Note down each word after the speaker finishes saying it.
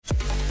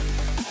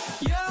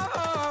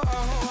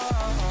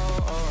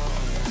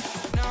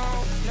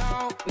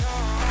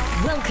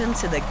Welcome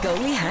to the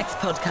Goalie Hacks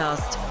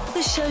Podcast,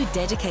 the show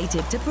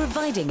dedicated to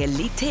providing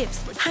elite tips,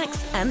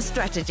 hacks, and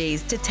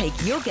strategies to take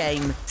your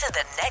game to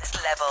the next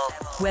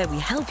level, where we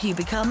help you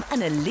become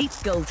an elite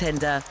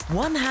goaltender,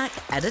 one hack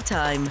at a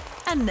time.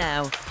 And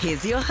now,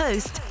 here's your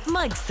host,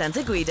 Mike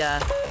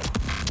Santaguida.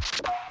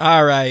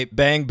 All right,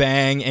 bang,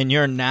 bang, and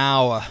you're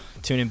now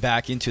tuning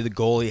back into the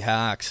Goalie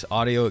Hacks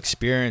audio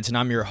experience, and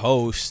I'm your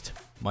host,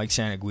 Mike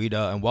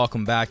Santaguida, and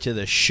welcome back to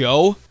the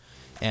show.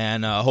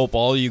 And I hope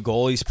all you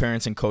goalies,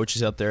 parents, and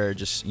coaches out there are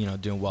just,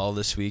 doing well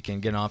this week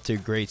and getting off to a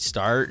great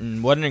start.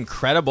 And what an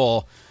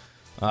incredible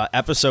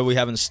episode we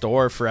have in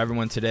store for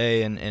everyone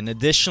today. And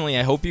additionally,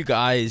 I hope you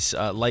guys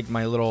like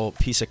my little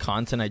piece of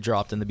content I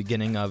dropped in the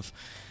beginning of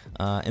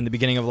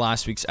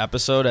last week's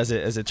episode, as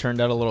it turned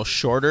out a little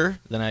shorter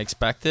than I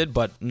expected,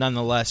 but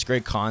nonetheless,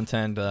 great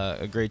content,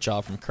 a great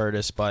job from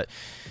Curtis.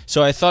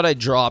 So I thought I'd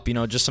drop,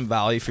 just some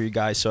value for you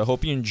guys. So I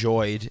hope you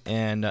enjoyed,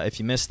 and if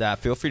you missed that,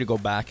 feel free to go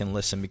back and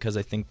listen, because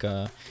I think,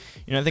 I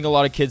think a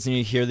lot of kids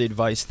need to hear the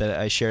advice that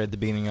I shared at the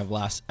beginning of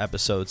last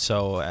episode.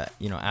 So,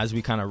 as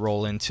we kind of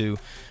roll into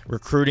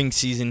recruiting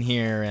season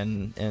here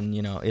and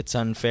it's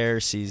unfair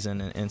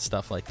season and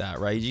stuff like that,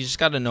 right? You just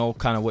got to know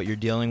kind of what you're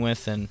dealing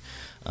with and,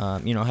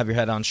 have your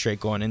head on straight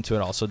going into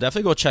it all. So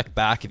definitely go check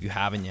back if you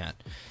haven't yet.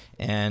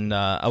 And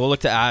I will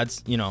look to add,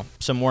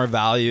 some more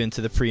value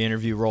into the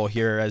pre-interview role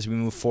here as we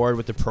move forward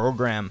with the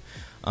program.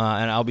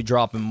 And I'll be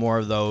dropping more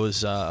of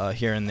those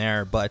here and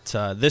there. But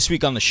this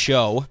week on the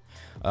show,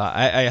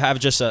 I have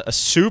just a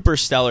super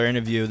stellar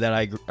interview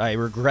that I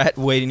regret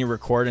waiting to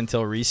record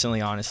until recently,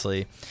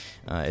 honestly.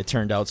 It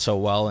turned out so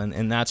well.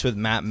 And that's with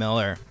Matt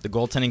Miller, the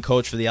goaltending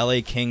coach for the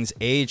LA Kings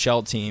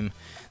AHL team,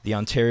 the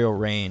Ontario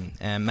Reign.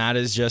 And Matt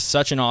is just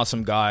such an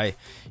awesome guy,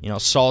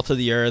 salt of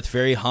the earth,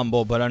 very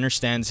humble, but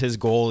understands his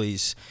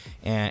goalies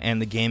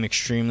and the game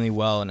extremely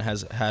well, and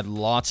has had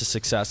lots of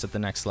success at the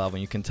next level.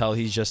 You can tell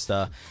he's just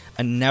a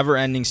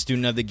never-ending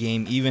student of the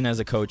game, even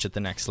as a coach at the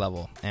next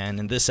level. And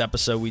in this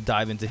episode, we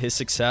dive into his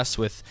success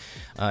with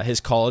his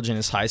college and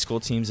his high school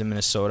teams in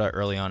Minnesota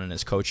early on in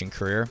his coaching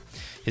career,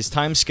 his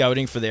time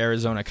scouting for the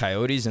Arizona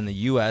Coyotes and the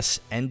U.S.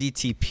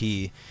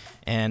 NDTP,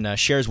 and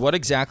shares what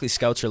exactly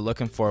scouts are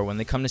looking for when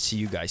they come to see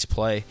you guys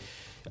play.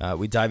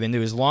 We dive into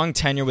his long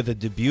tenure with the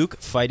Dubuque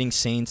Fighting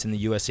Saints in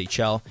the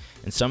USHL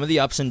and some of the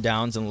ups and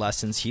downs and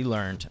lessons he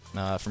learned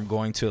from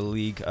going to a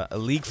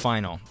league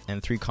final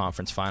and 3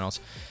 conference finals.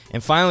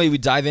 And finally, we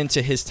dive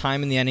into his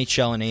time in the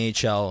NHL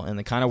and AHL and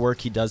the kind of work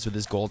he does with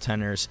his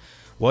goaltenders,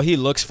 what he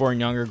looks for in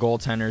younger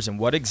goaltenders, and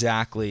what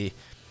exactly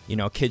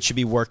kids should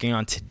be working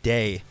on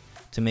today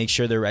to make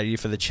sure they're ready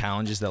for the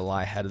challenges that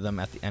lie ahead of them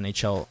at the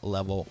NHL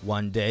level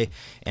one day.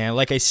 And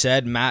like I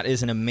said, Matt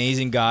is an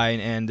amazing guy,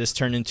 and this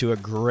turned into a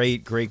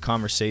great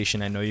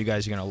conversation. I know you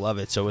guys are going to love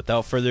it. So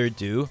without further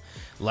ado,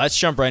 let's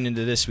jump right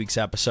into this week's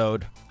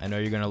episode. I know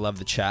you're going to love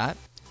the chat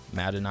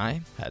Matt and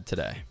I had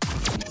today.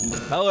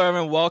 Hello,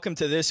 everyone. Welcome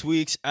to this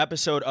week's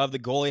episode of the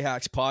Goalie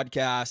Hacks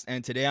Podcast.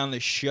 And today on the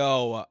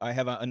show, I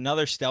have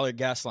another stellar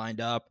guest lined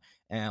up,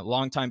 and a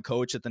longtime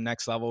coach at the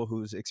next level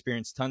who's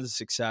experienced tons of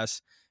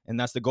success. And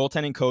that's the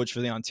goaltending coach for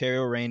the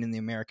Ontario Reign in the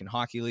American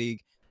Hockey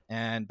League.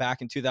 And back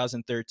in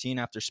 2013,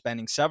 after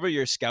spending several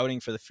years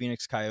scouting for the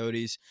Phoenix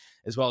Coyotes,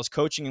 as well as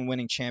coaching and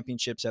winning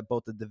championships at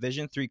both the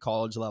Division III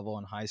college level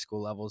and high school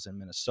levels in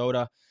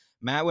Minnesota,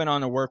 Matt went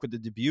on to work with the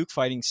Dubuque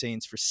Fighting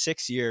Saints for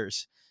 6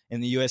 years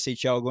in the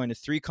USHL, going to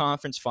 3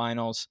 conference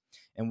finals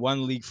and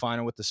 1 league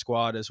final with the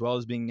squad, as well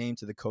as being named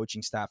to the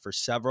coaching staff for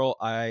several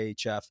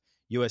IIHF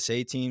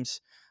USA teams.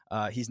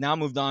 He's now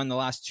moved on the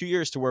last 2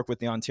 years to work with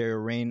the Ontario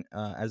Reign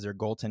as their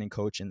goaltending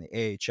coach in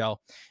the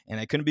AHL. And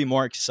I couldn't be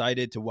more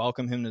excited to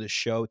welcome him to the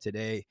show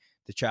today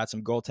to chat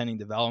some goaltending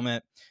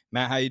development.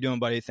 Matt, how you doing,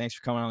 buddy? Thanks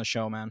for coming on the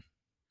show, man.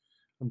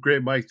 I'm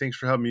great, Mike. Thanks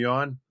for having me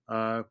on.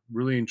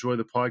 Really enjoyed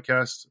the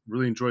podcast.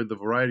 Really enjoyed the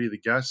variety of the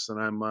guests, and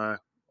I'm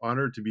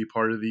honored to be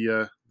part of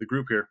the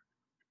group here.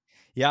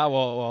 Yeah,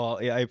 well,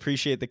 I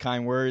appreciate the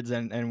kind words,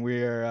 and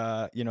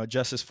we're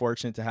just as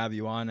fortunate to have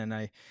you on. And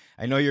I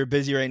know you're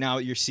busy right now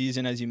with your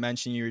season, as you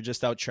mentioned. You were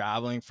just out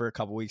traveling for a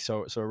couple weeks,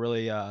 so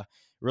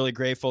really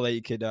grateful that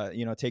you could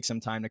take some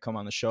time to come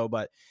on the show.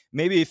 But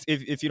maybe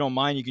if you don't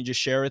mind, you can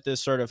just share with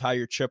us sort of how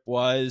your trip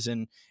was,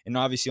 and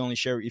obviously only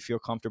share what you feel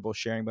comfortable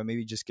sharing, but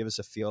maybe just give us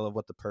a feel of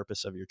what the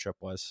purpose of your trip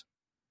was.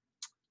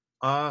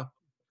 Well,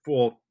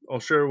 I'll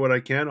share what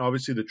I can.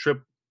 Obviously, the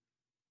trip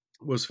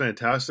was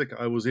fantastic.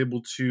 I was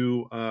able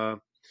to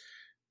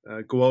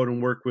go out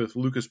and work with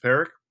Lucas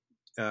Perrick,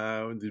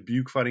 the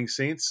Dubuque Fighting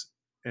Saints,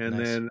 and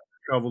Nice. then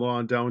traveled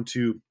on down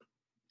to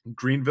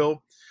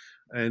Greenville,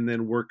 and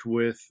then worked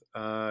with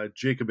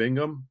Jacob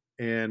Ingham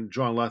and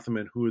John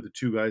Letherman, who are the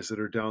 2 guys that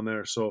are down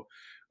there. So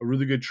a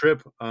really good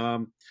trip.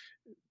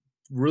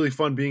 Really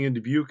fun being in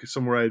Dubuque,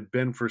 somewhere I had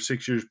been for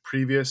 6 years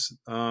previous.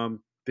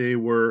 They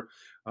were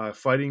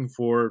fighting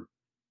for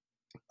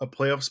a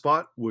playoff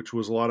spot, which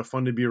was a lot of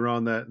fun to be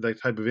around that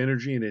type of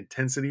energy and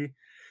intensity.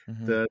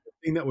 Mm-hmm. The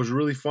thing that was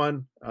really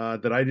fun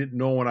that I didn't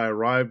know when I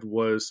arrived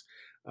was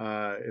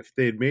if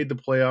they had made the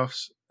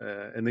playoffs,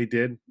 and they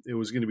did, it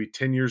was going to be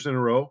 10 years in a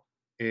row.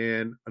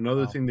 And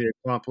another Wow. thing they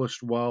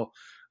accomplished while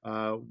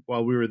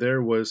we were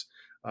there was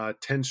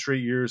 10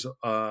 straight years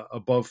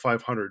above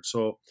 500.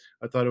 So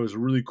I thought it was a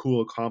really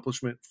cool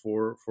accomplishment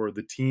for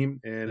the team,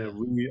 and a Yeah.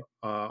 really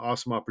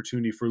awesome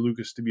opportunity for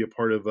Lucas to be a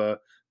part of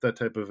that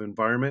type of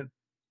environment.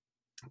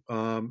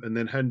 And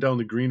then heading down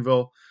to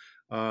Greenville,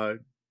 uh,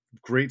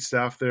 great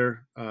staff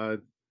there.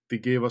 They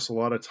gave us a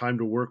lot of time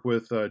to work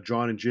with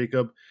John and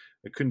Jacob.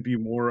 I couldn't be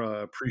more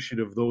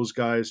appreciative of those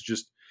guys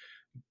just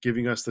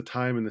giving us the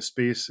time and the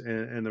space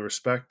and the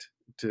respect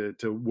to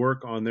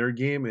work on their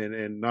game,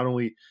 and not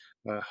only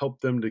help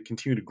them to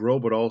continue to grow,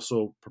 but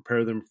also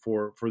prepare them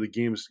for the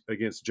games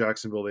against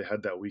Jacksonville they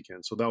had that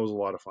weekend. So that was a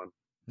lot of fun.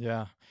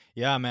 Yeah.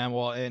 Yeah, man.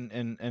 Well,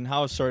 and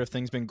how has sort of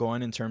things been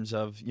going in terms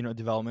of,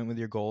 development with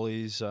your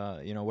goalies?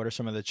 What are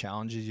some of the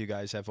challenges you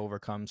guys have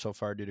overcome so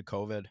far due to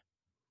COVID?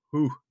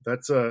 Whew,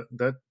 that's a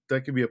that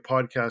could be a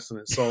podcast in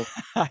itself.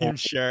 I'm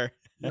sure.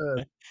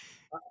 Uh,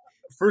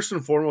 First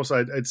and foremost,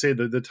 I'd say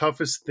that the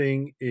toughest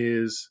thing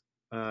is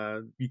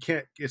you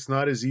can't. It's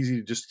not as easy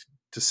to just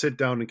to sit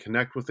down and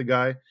connect with the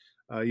guy.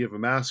 You have a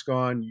mask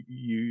on.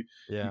 You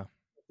Yeah.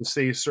 to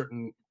stay a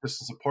certain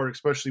distance apart,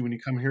 especially when you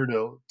come here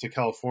to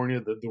California.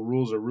 The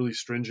rules are really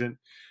stringent,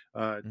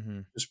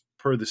 Hmm. just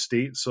per the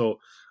state. So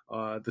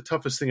the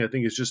toughest thing I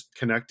think is just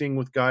connecting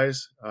with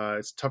guys.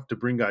 It's tough to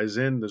bring guys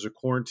in. There's a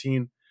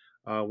quarantine.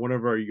 One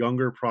of our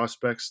younger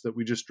prospects that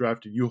we just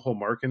drafted, Juho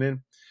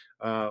Markkinen,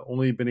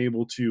 only been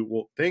able to,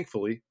 well,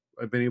 thankfully,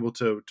 I've been able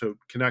to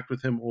connect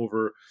with him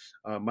over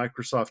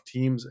Microsoft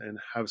Teams and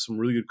have some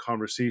really good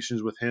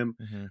conversations with him.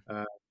 Hmm.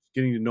 Uh,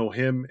 Getting to know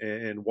him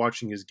and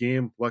watching his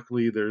game.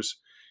 Luckily, there's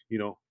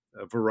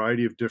a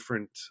variety of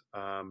different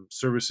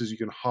services you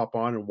can hop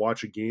on and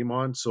watch a game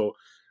on. So,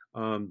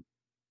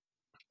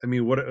 I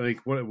mean, what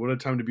a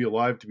time to be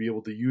alive to be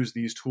able to use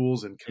these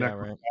tools and Yeah. connect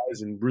with Right.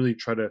 guys and really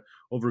try to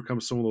overcome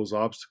some of those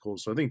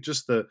obstacles. So I think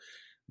just the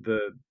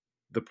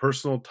the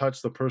personal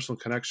touch, the personal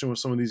connection with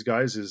some of these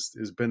guys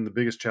has been the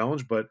biggest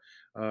challenge. But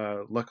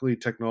luckily,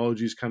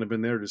 technology's kind of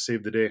been there to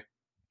save the day.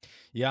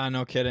 Yeah,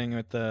 no kidding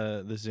with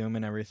the Zoom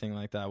and everything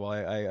like that. Well,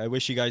 I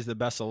wish you guys the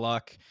best of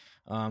luck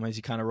as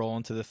you kind of roll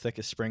into the thick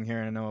of spring here.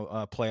 And I know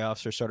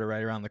playoffs are sort of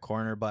right around the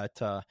corner, but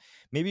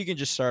maybe you can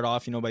just start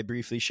off, by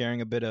briefly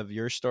sharing a bit of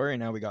your story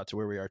and how we got to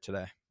where we are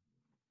today.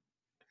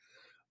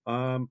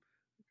 Um,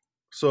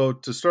 so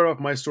to start off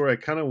my story, I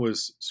kind of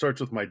starts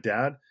with my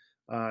dad.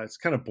 It's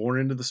kind of born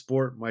into the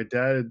sport. My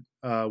dad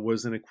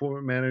was an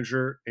equipment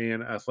manager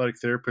and athletic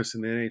therapist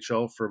in the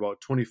NHL for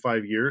about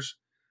 25 years.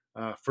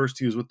 First,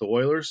 he was with the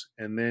Oilers,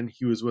 and then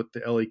he was with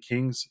the LA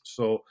Kings.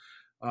 So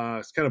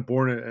it's kind of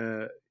born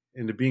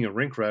into being a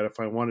rink rat. If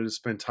I wanted to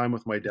spend time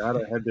with my dad,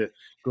 I had to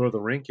go to the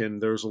rink,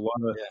 and there was a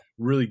lot of Yeah.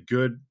 really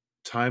good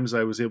times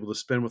I was able to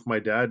spend with my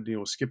dad.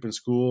 Skipping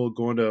school,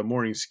 going to a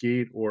morning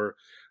skate, or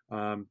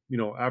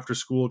after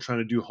school, trying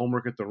to do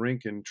homework at the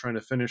rink and trying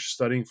to finish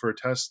studying for a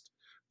test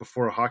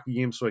before a hockey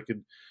game so I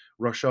could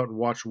rush out and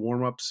watch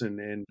warm-ups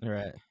and All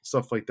right.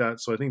 stuff like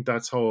that. So I think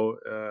that's how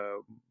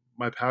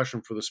my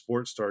passion for the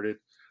sport started.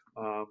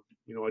 I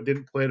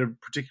didn't play at a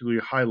particularly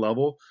high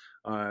level.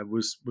 I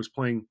was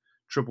playing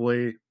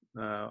AAA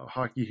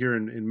hockey here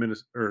in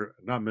Minnesota, or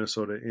not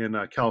Minnesota, in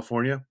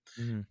California.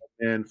 Mm-hmm.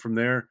 And from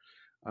there,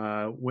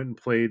 went and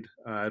played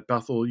at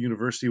Bethel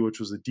University,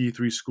 which was a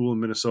D3 school in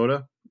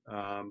Minnesota.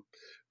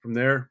 From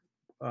there,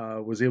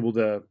 was able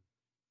to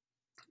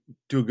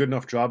do a good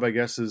enough job, I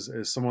guess, as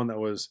someone that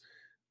was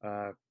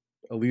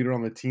a leader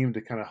on the team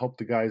to kind of help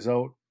the guys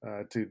out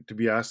to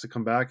be asked to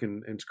come back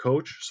and to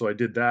coach. So I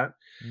did that.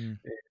 Mm.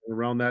 And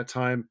around that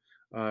time,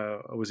 I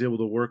was able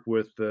to work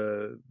with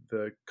the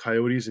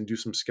Coyotes and do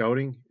some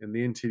scouting in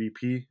the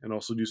NTDP and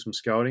also do some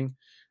scouting.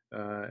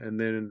 And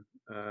then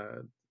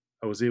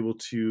I was able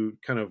to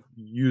kind of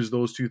use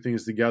those two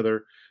things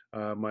together.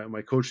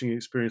 My coaching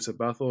experience at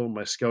Bethel,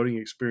 my scouting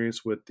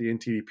experience with the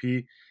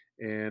NTDP,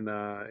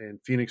 and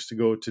Phoenix to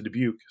go to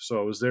Dubuque. So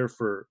I was there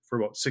for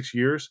about 6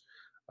 years.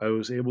 I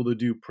was able to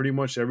do pretty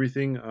much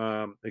everything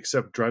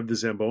except drive the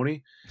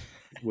Zamboni,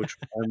 which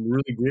I'm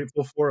really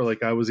grateful for.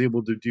 Like I was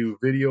able to do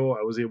video.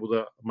 I was able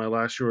to. My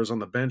last year I was on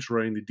the bench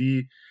running the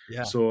D,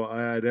 Yeah. so I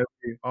had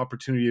every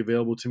opportunity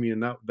available to me.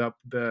 And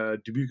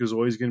that Dubuque is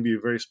always going to be a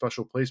very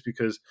special place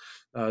because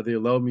they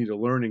allowed me to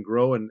learn and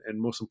grow, and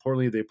most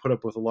importantly, they put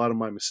up with a lot of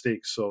my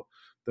mistakes. So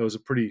that was a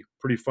pretty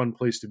fun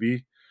place to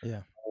be.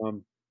 Yeah.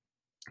 Um,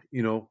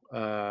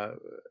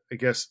 I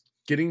guess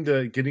getting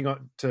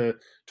on to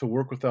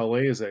work with LA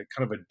is a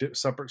kind of a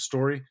separate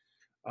story.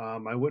 I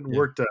went and Yeah.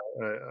 worked at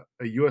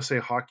a USA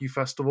Hockey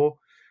Festival.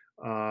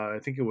 I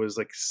think it was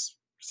like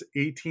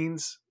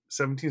 18s,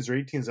 17s or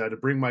 18s. I had to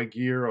bring my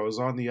gear. I was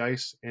on the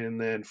ice, and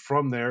then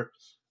from there,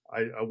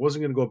 I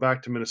wasn't going to go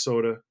back to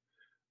Minnesota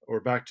or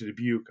back to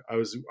Dubuque. I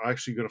was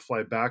actually going to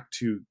fly back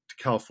to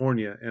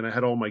California, and I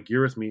had all my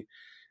gear with me.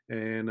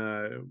 And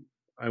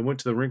I went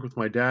to the rink with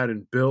my dad,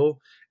 and Bill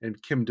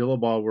and Kim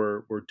Dillabaugh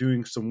were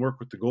doing some work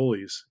with the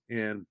goalies,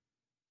 and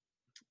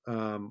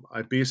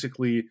I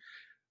basically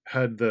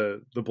had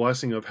the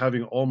blessing of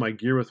having all my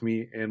gear with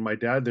me and my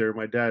dad there.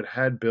 My dad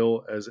had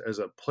Bill as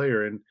a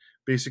player, and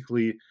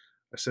basically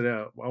I said,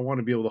 I want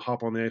to be able to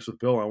hop on the ice with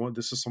Bill.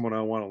 This is someone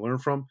I want to learn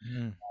from.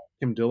 Mm.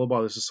 Kim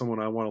Dillabaugh, this is someone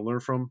I want to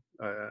learn from.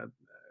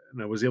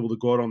 And I was able to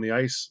go out on the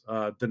ice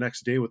the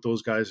next day with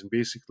those guys and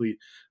basically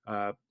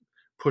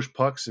push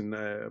pucks. And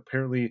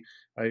apparently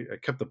I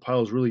kept the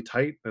piles really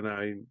tight, and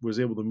I was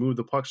able to move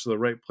the pucks to the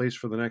right place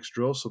for the next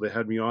drill. So they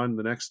had me on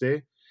the next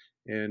day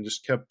and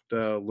just kept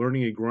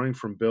learning and growing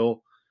from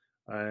Bill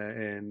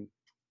and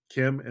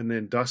Kim, and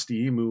then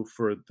Dusty Emu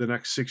for the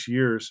next 6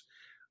 years.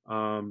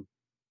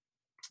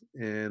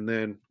 And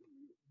then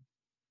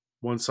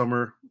one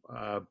summer,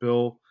 a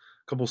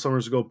couple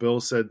summers ago, Bill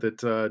said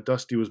that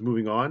Dusty was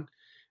moving on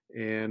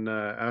and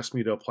asked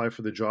me to apply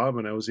for the job.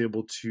 And I was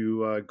able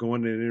to go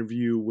on an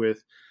interview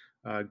with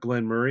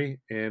Glenn Murray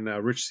and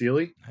Rich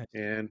Seeley,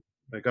 and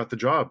I got the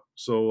job.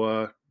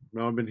 So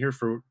now I've been here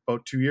for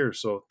about 2 years.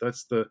 So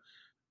that's the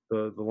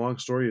long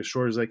story, as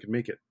short as I can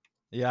make it.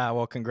 Yeah,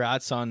 well,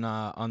 congrats on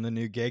the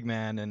new gig,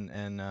 man,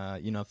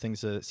 and you know,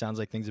 things sounds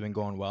like things have been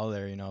going well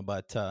there, you know.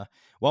 But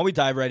why don't we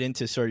dive right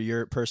into sort of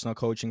your personal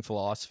coaching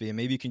philosophy, and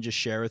maybe you can just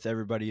share with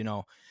everybody, you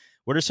know,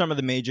 what are some of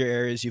the major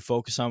areas you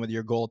focus on with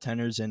your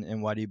goaltenders,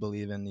 and why do you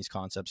believe in these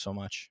concepts so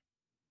much?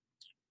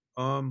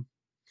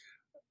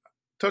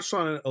 Touched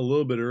on it a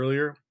little bit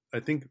earlier. I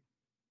think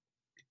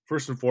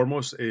first and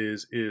foremost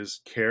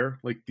is care.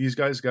 Like, these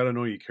guys got to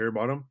know you care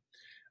about them.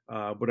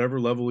 Whatever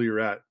level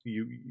you're at,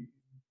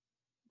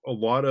 a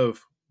lot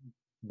of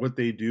what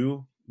they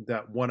do,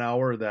 that 1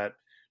 hour, that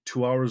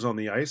 2 hours on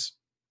the ice,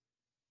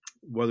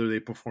 whether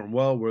they perform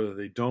well, whether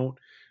they don't,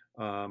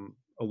 a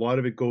lot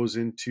of it goes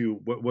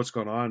into what's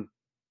going on,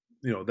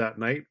 you know, that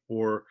night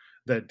or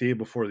that day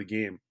before the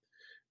game,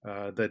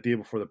 that day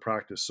before the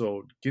practice.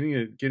 So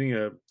getting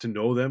to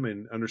know them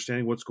and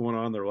understanding what's going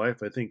on in their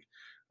life, I think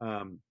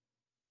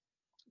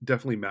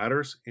definitely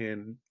matters.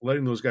 And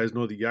letting those guys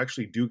know that you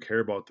actually do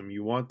care about them.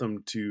 You want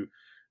them to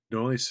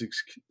not only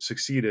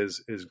succeed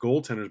as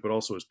goaltenders, but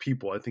also as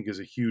people, I think is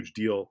a huge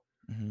deal.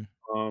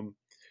 Mm-hmm.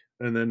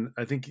 And then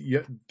I think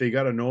they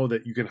got to know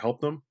that you can help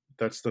them.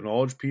 That's the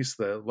knowledge piece.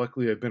 That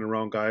luckily I've been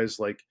around guys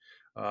like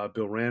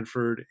Bill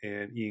Ranford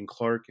and Ian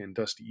Clark and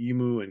Dusty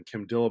Emu and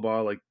Kim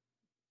Dillabaugh, like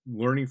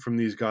learning from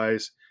these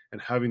guys and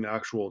having the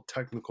actual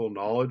technical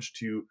knowledge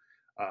to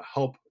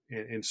help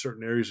in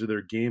certain areas of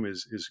their game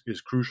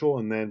is crucial.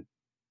 And then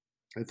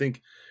I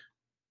think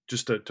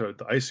just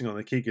the icing on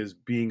the cake is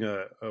being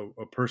a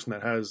person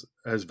that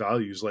has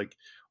values. Like,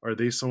 are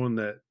they someone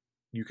that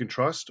you can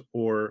trust,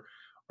 or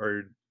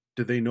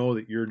do they know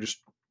that you're just,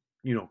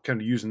 you know, kind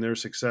of using their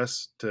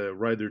success to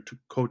ride their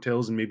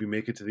coattails and maybe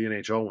make it to the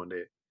NHL one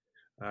day?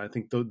 I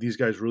think these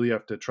guys really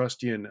have to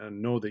trust you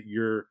and know that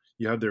you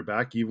have their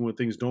back even when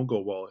things don't go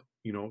well.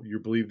 You know, you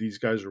believe these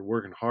guys are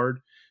working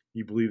hard.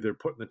 You believe they're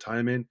putting the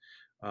time in.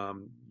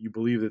 You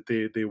believe that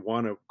they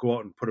want to go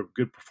out and put a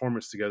good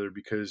performance together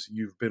because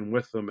you've been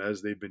with them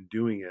as they've been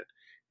doing it.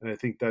 And I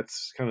think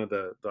that's kind of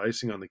the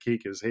icing on the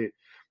cake is, hey,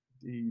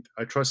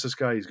 I trust this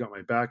guy. He's got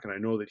my back, and I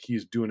know that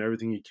he's doing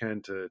everything he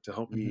can to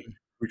help me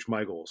reach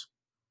my goals.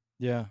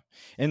 Yeah.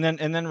 And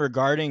then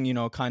regarding, you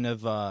know, kind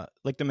of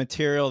like the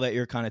material that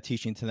you're kind of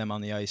teaching to them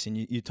on the ice, and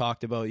you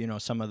talked about, you know,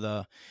 some of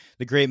the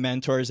great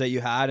mentors that you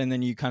had, and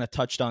then you kind of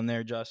touched on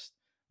there just,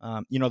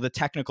 you know, the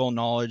technical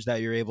knowledge that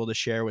you're able to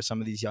share with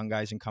some of these young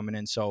guys and coming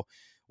in. So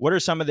what are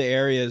some of the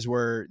areas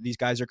where these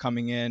guys are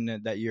coming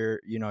in that you're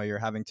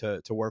having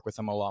to work with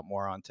them a lot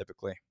more on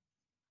typically?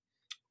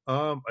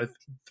 The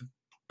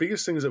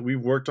biggest things that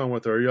we've worked on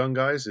with our young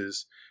guys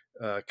is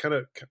kind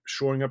of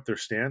shoring up their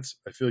stance.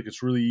 I feel like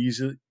it's really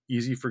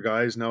easy for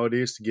guys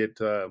nowadays to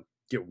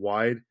get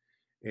wide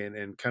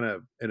and kind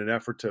of in an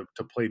effort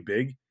to play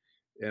big.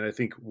 And I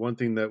think one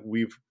thing that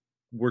we've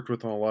worked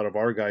with on a lot of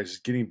our guys is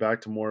getting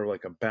back to more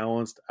like a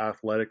balanced,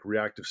 athletic,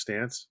 reactive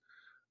stance.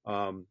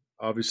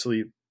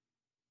 Obviously,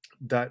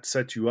 that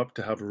sets you up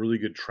to have a really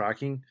good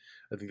tracking.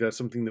 I think that's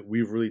something that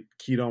we've really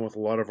keyed on with a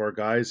lot of our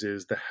guys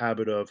is the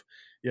habit of,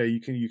 yeah, you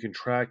can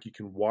track, you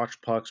can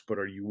watch pucks, but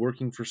are you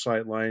working for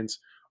sight lines?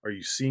 Are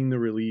you seeing the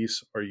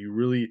release? Are you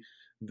really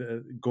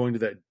going to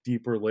that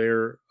deeper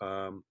layer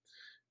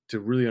to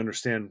really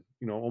understand,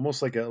 you know,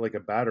 almost like a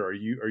batter? Are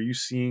you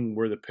seeing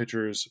where the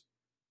pitcher is,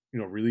 you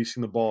know,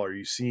 releasing the ball? Are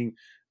you seeing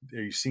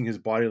his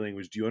body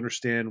language? Do you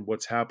understand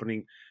what's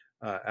happening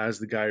as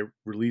the guy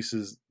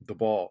releases the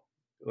ball?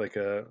 Like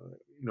you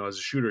know, as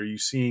a shooter, are you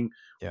seeing?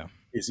 Yeah.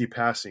 Is he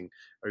passing?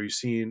 Are you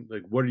seeing,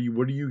 like, what are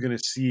you going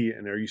to see?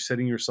 And are you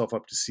setting yourself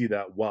up to see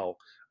that well?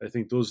 I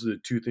think those are the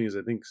two things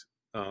I think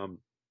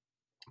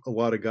a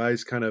lot of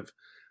guys kind of,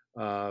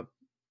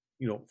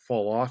 you know,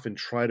 fall off and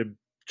try to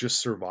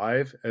just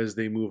survive as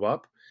they move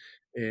up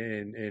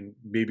and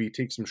maybe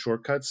take some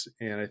shortcuts.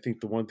 And I think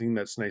the one thing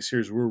that's nice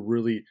here is we're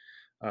really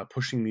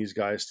pushing these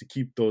guys to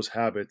keep those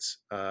habits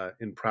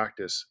in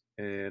practice.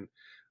 And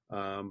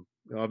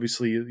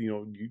obviously, you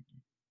know,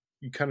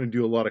 you kind of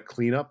do a lot of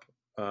cleanup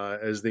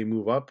as they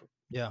move up.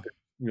 Yeah.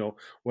 You know,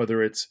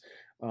 whether it's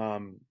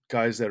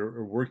guys that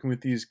are working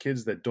with these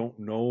kids that don't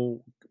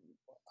know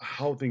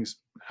how things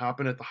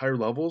happen at the higher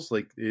levels.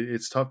 Like,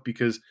 it's tough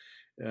because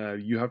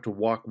you have to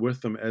walk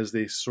with them as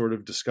they sort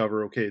of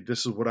discover, okay,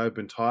 this is what I've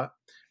been taught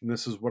and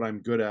this is what I'm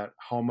good at.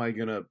 How am I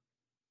going to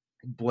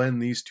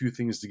blend these two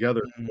things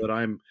together so that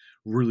I'm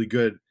really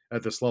good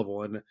at this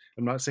level? And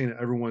I'm not saying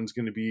that everyone's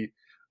going to be,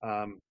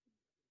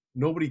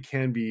 nobody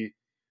can be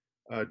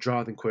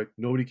Jonathan Quick,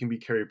 nobody can be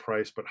Carey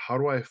Price, but how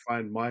do I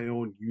find my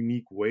own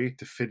unique way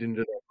to fit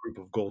into that group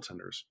of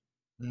goaltenders?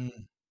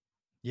 Mm.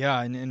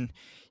 Yeah, and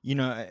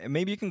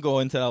maybe you can go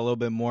into that a little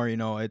bit more.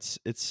 It's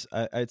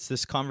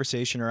this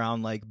conversation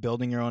around like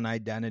building your own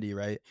identity,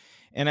 right?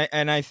 And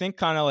I think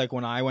kind of like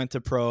when I went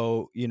to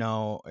pro,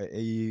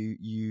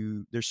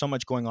 you there's so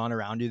much going on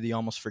around you that you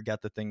almost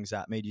forget the things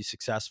that made you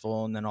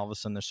successful, and then all of a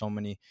sudden there's so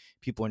many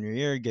people in your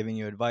ear giving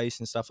you advice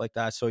and stuff like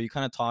that. So you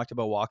kind of talked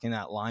about walking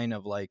that line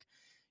of like,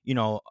 you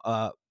know,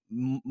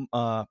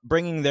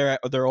 bringing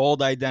their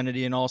old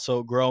identity and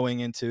also growing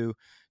into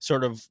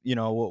sort of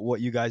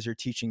what you guys are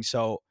teaching.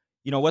 So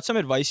what's some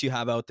advice you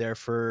have out there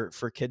for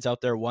kids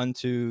out there, one,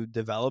 to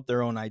develop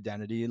their own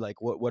identity,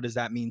 like what does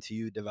that mean to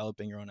you,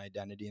 developing your own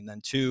identity, and then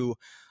two,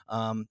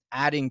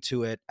 adding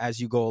to it as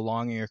you go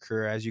along in your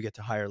career, as you get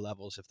to higher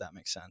levels, if that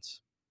makes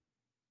sense.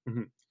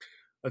 Mm-hmm.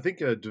 I think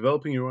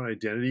developing your own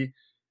identity,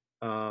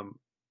 part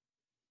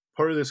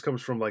of this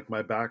comes from like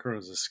my background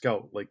as a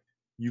scout. Like,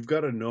 you've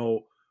got to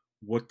know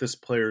what this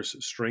player's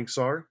strengths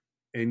are,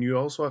 and you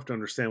also have to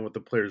understand what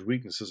the player's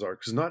weaknesses are,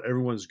 because not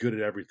everyone's good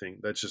at everything.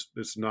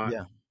 It's not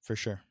for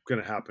sure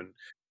going to happen.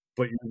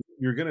 But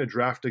you're going to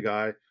draft a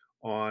guy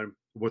on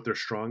what they're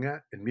strong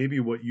at and maybe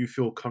what you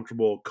feel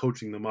comfortable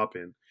coaching them up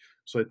in.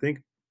 So I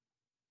think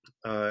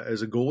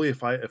as a goalie,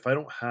 if I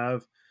don't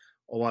have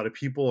a lot of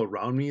people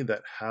around me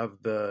that have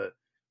the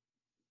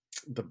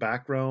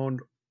background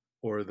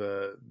or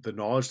the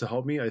knowledge to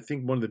help me, I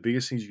think one of the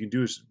biggest things you can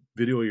do is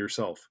video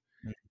yourself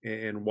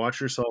and watch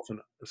yourself and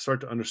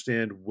start to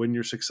understand when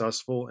you're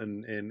successful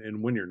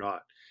and when you're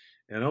not.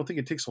 And I don't think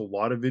it takes a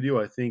lot of video.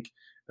 I think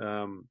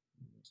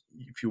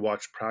if you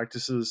watch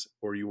practices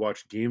or you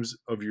watch games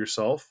of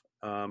yourself,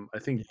 I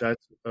think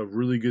that's a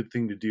really good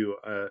thing to do.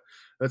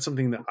 That's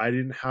something that I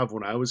didn't have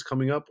when I was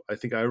coming up. I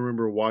think I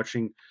remember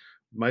watching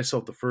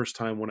myself the first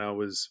time when I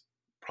was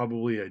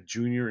probably a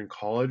junior in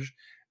college,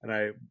 and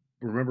I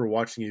remember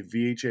watching a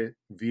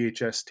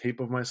VHS tape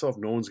of myself.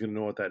 No one's going to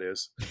know what that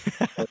is.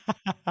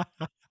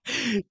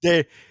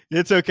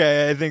 It's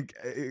okay. I think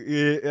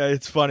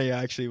it's funny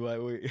actually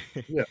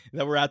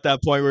that we're at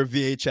that point where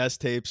VHS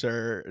tapes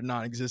are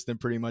non-existent,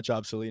 pretty much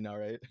obsolete now,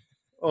 right?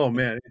 Oh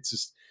man,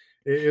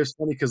 it was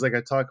funny because like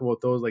I talk about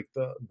those like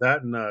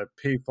that and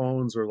pay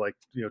phones or like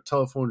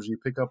telephones you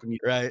pick up and you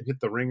hit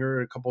the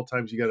ringer a couple of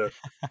times. You got to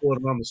pull it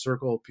around the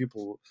circle.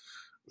 People,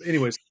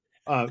 anyways.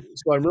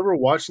 So I remember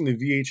watching the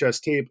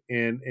VHS tape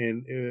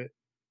and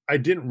I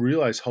didn't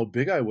realize how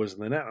big I was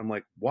in the net. I'm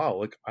like, wow,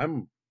 like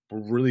I'm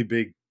really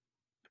big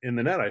in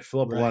the net. I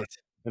fill up a lot.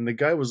 And the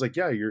guy was like,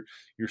 yeah, you're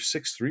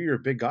 6'3", you're a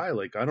big guy.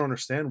 Like, I don't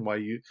understand why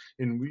you,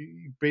 and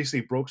we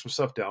basically broke some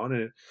stuff down.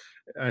 And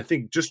I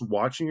think just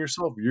watching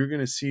yourself, you're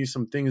going to see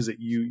some things that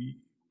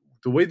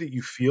the way that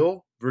you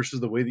feel versus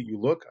the way that you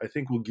look, I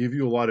think will give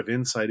you a lot of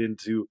insight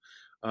into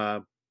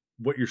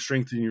what your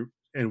strengths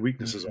and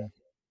weaknesses are.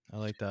 I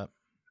like that.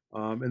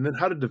 And then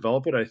how to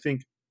develop it. I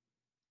think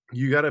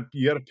you gotta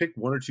pick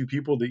one or two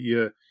people that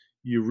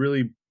you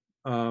really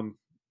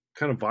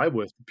kind of vibe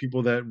with,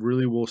 people that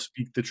really will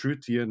speak the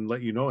truth to you and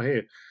let you know,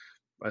 hey,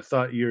 I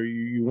thought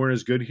you weren't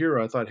as good here, or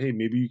I thought, hey,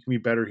 maybe you can be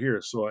better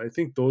here. So I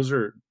think those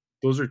are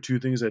two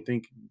things. I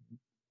think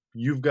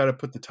you've got to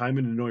put the time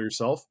in to know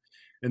yourself,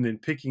 and then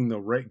picking the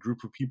right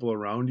group of people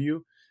around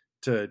you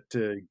to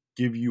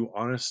give you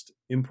honest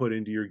input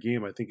into your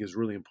game, I think is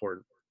really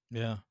important.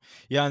 Yeah.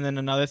 And then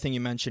another thing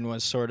you mentioned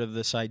was sort of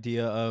this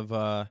idea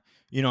of,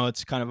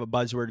 it's kind of a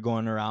buzzword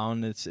going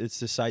around. It's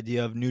this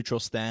idea of neutral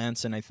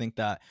stance. And I think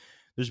that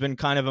there's been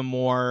kind of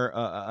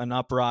an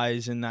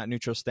uprise in that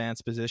neutral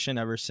stance position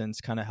ever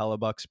since kind of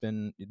Hellebuck's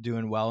been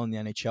doing well in the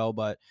NHL.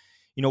 But,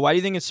 why do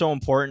you think it's so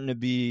important to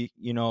be,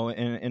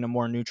 in a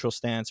more neutral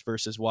stance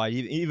versus wide,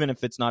 even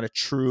if it's not a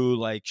true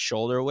like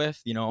shoulder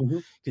width,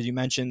 because you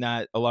mentioned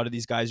that a lot of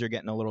these guys are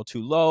getting a little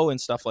too low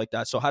and stuff like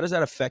that. So how does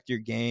that affect your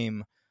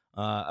game?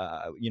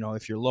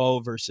 If you're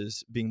low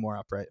versus being more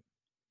upright?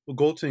 Well,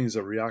 goaltending is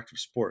a reactive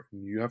sport,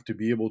 and you have to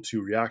be able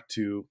to react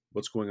to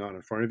what's going on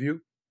in front of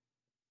you.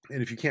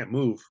 And if you can't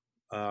move,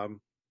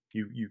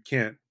 you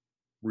can't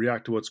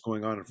react to what's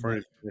going on in front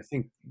of you. And I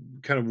think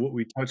kind of what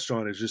we touched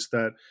on is just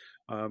that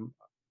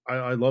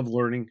I love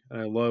learning,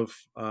 and I love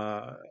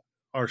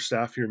our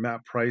staff here,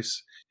 Matt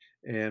Price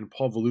and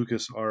Paul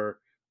Valukas, are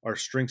our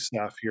strength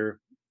staff here.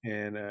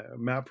 And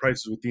Matt Price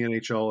is with the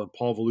NHL, and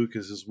Paul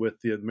Valukas is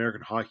with the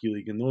American Hockey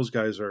League, and those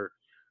guys are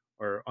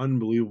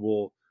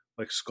unbelievable,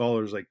 like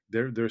scholars. Like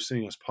they're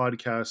sending us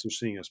podcasts, they're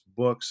sending us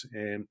books,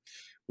 and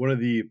one of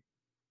the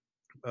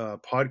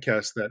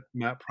podcasts that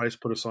Matt Price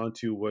put us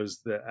onto was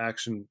the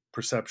Action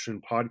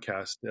Perception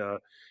podcast.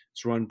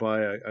 It's run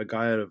by a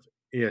guy out of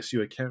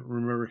ASU. I can't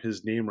remember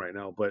his name right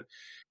now, but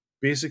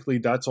basically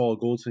that's all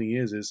goaltending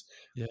is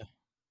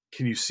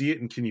can you see it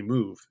and can you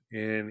move?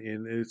 And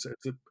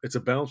it's a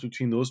balance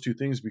between those two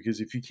things, because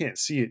if you can't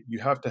see it, you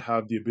have to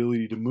have the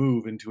ability to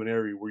move into an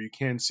area where you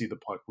can see the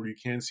puck, where you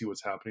can see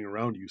what's happening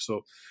around you.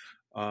 So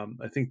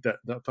I think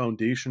that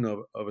foundation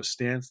of a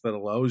stance that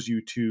allows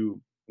you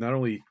to not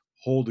only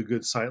hold a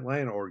good sight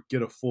line or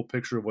get a full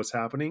picture of what's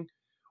happening,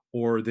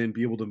 or then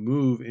be able to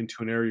move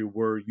into an area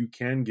where you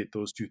can get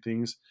those two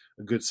things,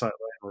 a good sight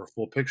line or a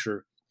full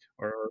picture,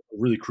 are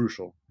really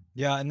crucial.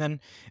 Yeah, and then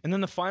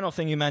the final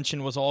thing you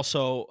mentioned was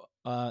also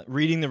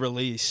reading the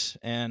release,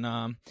 and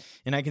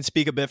I can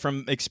speak a bit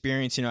from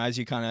experience. You know, as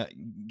you kind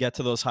of get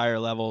to those higher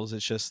levels,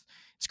 it's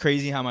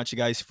crazy how much the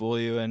guys fool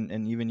you, and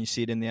even you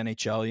see it in the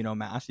NHL. You know,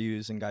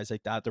 Matthews and guys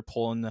like that, they're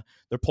pulling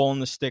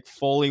the stick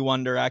fully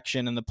one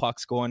direction, and the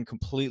puck's going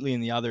completely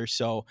in the other.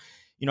 So,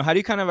 you know, how do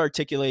you kind of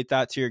articulate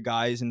that to your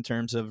guys in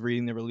terms of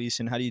reading the release,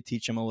 and how do you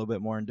teach them a little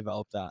bit more and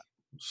develop that?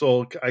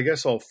 So I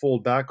guess I'll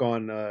fold back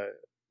on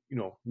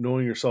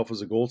knowing yourself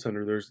as a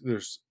goaltender.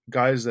 There's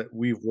guys that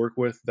we've worked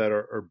with that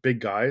are big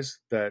guys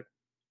that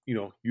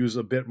use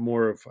a bit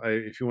more of,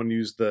 if you want to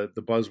use the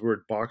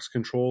buzzword, box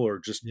control, or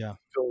just Yeah.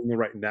 filling the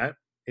right net,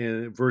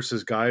 and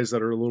versus guys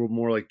that are a little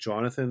more like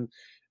Jonathan,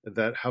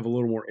 that have a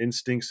little more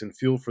instincts and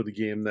feel for the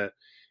game. That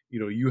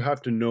you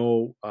have to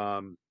know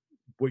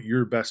what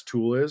your best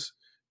tool is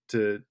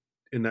to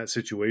in that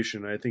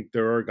situation. I think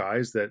there are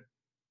guys that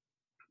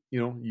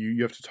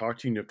you have to talk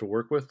to, and you have to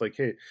work with, like,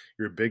 hey,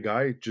 you're a big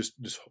guy, just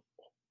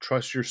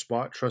trust your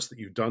spot, trust that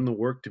you've done the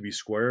work to be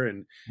square,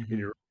 and Mm-hmm.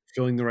 you're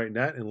filling the right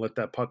net, and let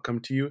that puck come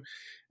to you.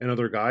 And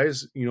other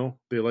guys,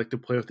 they like to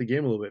play with the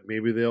game a little bit.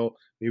 Maybe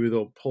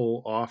they'll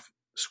pull off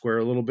square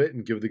a little bit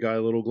and give the guy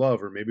a little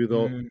glove, or maybe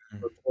they'll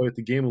play with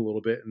the game a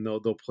little bit, and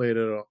they'll play it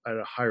at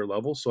a higher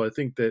level. So I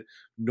think that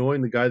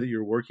knowing the guy that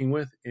you're working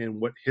with and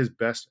what his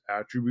best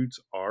attributes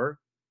are,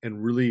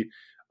 and really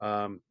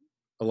um,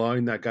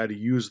 allowing that guy to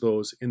use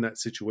those in that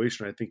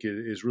situation, I think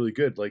is really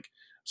good. Like,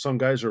 some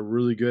guys are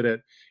really good at,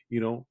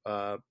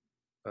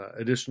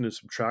 addition and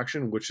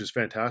subtraction, which is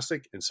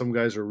fantastic. And some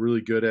guys are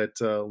really good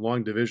at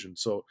long division.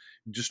 So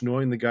just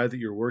knowing the guy that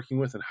you're working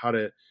with and how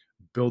to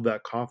build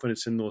that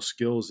confidence in those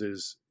skills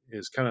is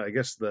kind of, I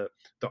guess, the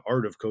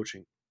art of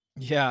coaching.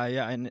 Yeah,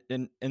 yeah,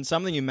 and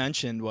something you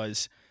mentioned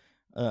was,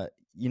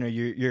 you know,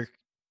 you're,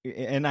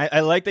 and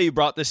I like that you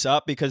brought this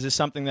up because it's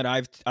something that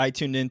I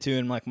tuned into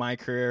in like my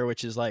career,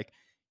 which is like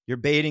you're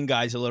baiting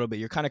guys a little bit.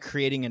 You're kind of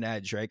creating an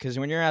edge, right? Because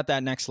when you're at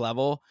that next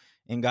level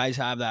and guys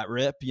have that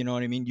rip, you know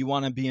what I mean. You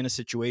want to be in a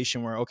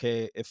situation where,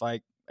 okay, if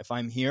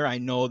I'm here, I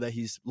know that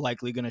he's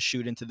likely going to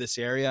shoot into this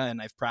area,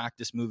 and I've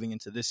practiced moving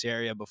into this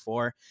area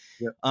before.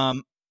 Yeah.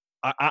 Um,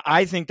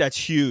 I think that's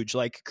huge,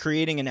 like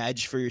creating an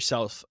edge for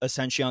yourself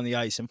essentially on the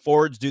ice. And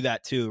forwards do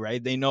that too,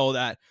 right? They know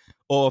that,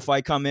 oh, if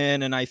I come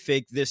in and I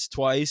fake this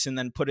twice and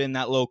then put it in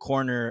that low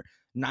corner,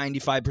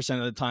 95%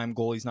 of the time,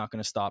 goalie's not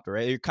going to stop it,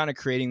 right? You're kind of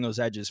creating those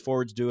edges.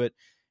 Forwards do it.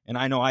 And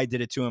I know I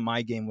did it too in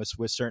my game with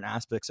certain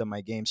aspects of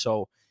my game.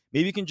 So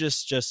maybe you can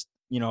just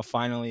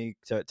finally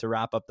to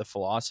wrap up the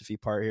philosophy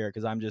part here,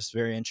 because I'm just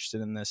very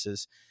interested in this,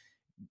 is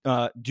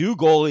do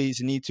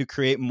goalies need to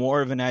create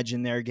more of an edge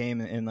in their game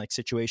in like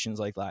situations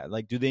like that?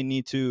 Like, do they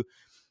need to,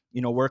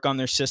 work on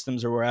their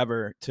systems or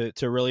wherever to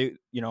really,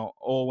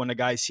 oh, when a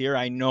guy's here,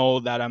 I know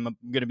that I'm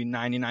going to be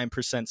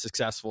 99%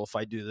 successful if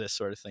I do this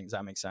sort of thing. Does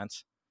that make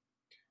sense?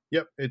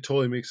 Yep, it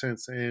totally makes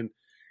sense. And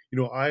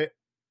I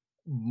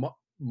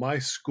my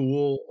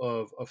school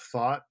of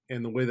thought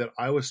and the way that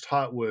I was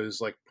taught was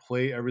like,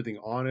 play everything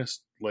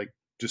honest, like,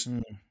 just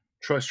Mm,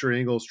 trust your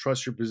angles,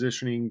 trust your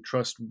positioning,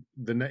 trust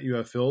the net you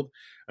have filled.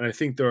 And I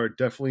think there are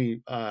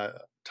definitely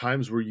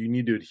times where you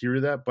need to adhere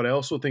to that. But I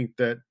also think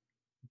that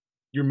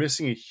you're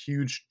missing a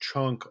huge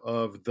chunk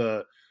of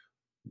the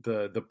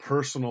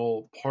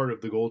personal part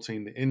of the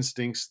goaltending, the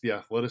instincts, the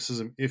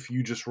athleticism, if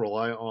you just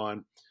rely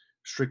on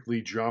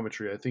strictly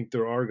geometry. I think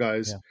there are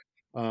guys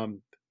yeah.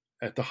 um,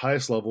 at the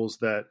highest levels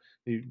that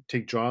you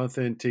take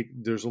Jonathan,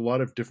 there's a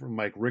lot of different,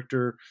 Mike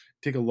Richter,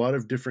 take a lot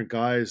of different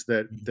guys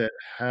Mhm. that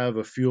have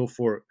a feel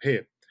for,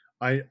 hey,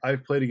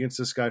 I've played against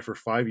this guy for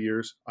 5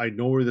 years. I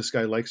know where this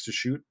guy likes to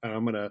shoot, and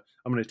I'm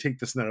gonna take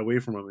this net away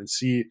from him and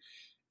see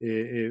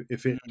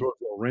if it Mhm. throws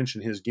a wrench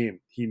in his game.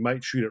 He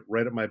might shoot it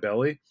right at my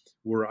belly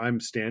where I'm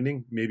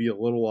standing, maybe a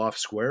little off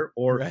square,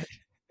 or Right.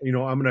 I'm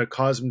going to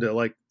cause him to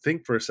like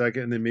think for a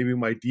second, and then maybe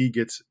my D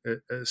gets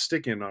a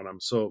stick in on him.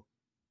 So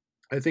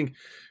I think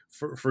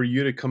for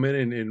you to come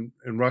in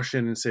and rush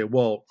in and say,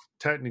 well,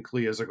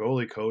 technically as a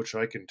goalie coach,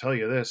 I can tell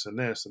you this and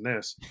this and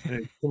this, and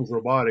it becomes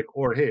robotic,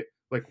 or, hey,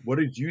 like, what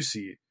did you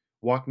see?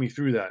 Walk me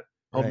through that.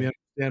 Help me Right.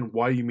 understand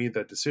why you made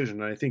that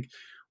decision. And I think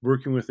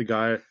working with a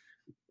guy,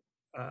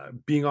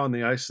 being on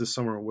the ice this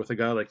summer with a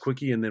guy like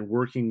Quickie, and then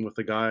working with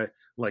a guy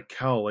like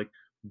Cal, like,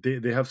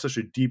 they have such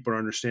a deeper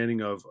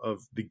understanding of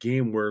the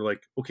game, where,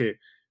 like, okay,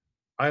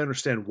 I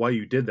understand why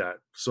you did that.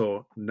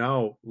 So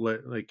now,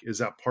 like, is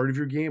that part of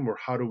your game, or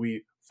how do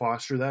we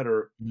foster that,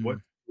 or what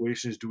Mm,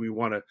 situations do we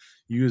want to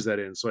use that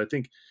in? So I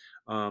think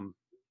um,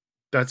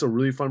 that's a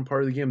really fun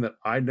part of the game that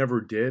I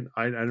never did.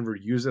 I never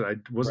used it. I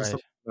wasn't right.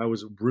 something I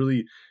was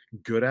really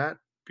good at.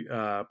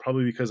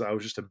 probably because I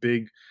was just a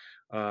big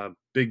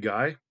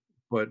guy.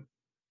 But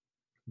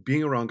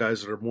being around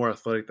guys that are more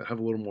athletic, that have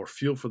a little more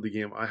feel for the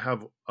game, I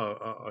have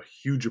a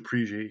huge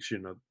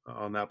appreciation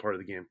on that part of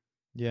the game.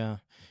 Yeah.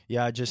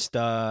 Yeah. Just,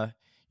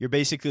 you're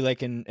basically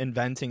like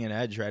inventing an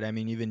edge, right? I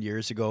mean, even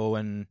years ago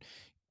when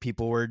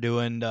people were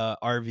doing the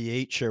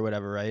RVH or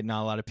whatever, right?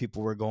 Now a lot of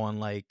people were going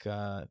like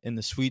in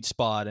the sweet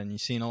spot, and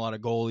you've seen a lot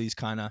of goalies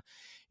kind of,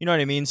 you know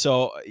what I mean?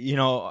 So,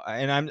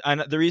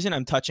 and the reason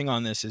I'm touching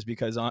on this is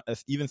because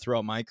even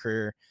throughout my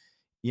career,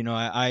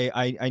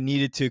 I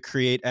needed to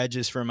create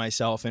edges for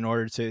myself in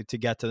order to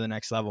get to the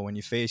next level. When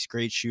you face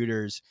great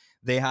shooters,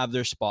 they have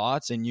their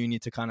spots, and you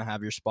need to kind of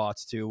have your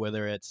spots too,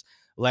 whether it's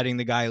letting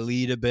the guy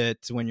lead a bit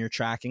when you're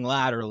tracking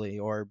laterally,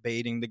 or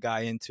baiting the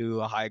guy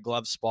into a high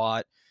glove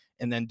spot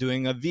and then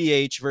doing a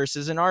VH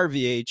versus an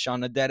RVH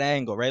on a dead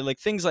angle, right? Like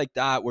things like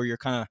that, where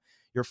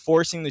you're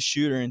forcing the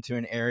shooter into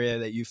an area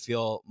that you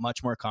feel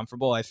much more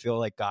comfortable. I feel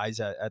like guys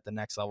at the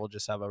next level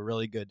just have a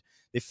really good,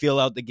 they feel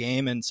out the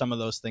game and some of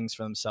those things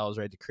for themselves,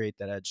 right, to create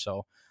that edge.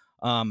 So,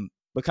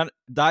 but kind of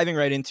diving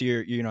right into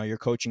your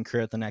coaching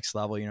career at the next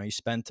level, you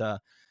spent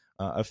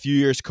a few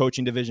years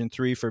coaching Division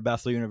III for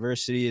Bethel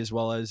University, as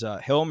well as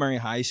Hill Murray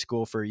High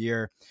School for a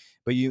year.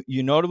 But you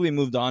notably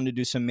moved on to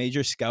do some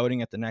major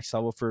scouting at the next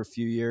level for a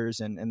few years,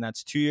 and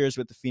that's 2 years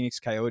with the Phoenix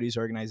Coyotes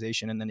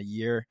organization, and then a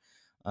year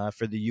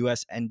for the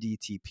US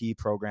NDTP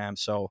program.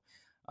 So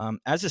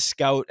as a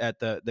scout at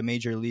the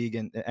major league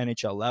and the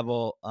NHL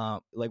level,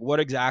 like what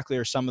exactly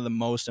are some of the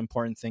most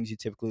important things you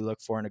typically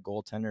look for in a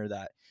goaltender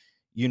that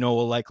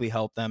will likely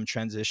help them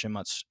transition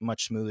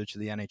much smoother to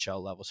the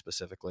NHL level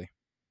specifically?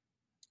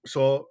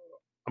 So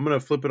I'm going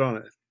to flip it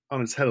on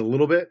its head a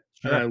little bit.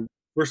 Sure. And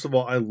first of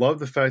all, I love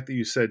the fact that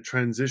you said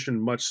transition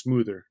much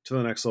smoother to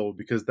the next level,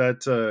 because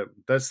that's the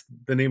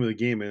name of the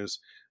game, is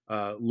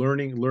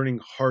learning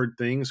hard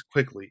things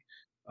quickly.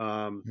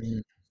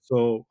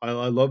 So I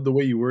love the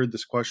way you worded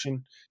this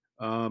question.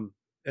 And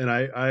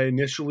I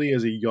initially,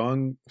 as a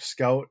young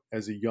scout,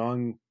 as a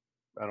young,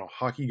 I don't know,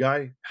 hockey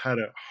guy, had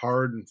it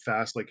hard and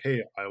fast, like,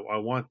 hey, I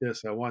want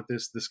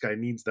this, this guy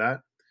needs that.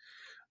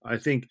 I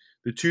think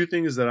the two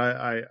things that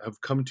I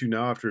have come to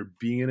now after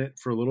being in it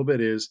for a little bit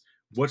is,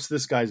 what's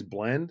this guy's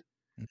blend?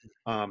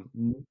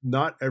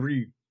 Not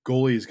every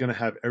goalie is going to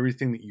have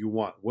everything that you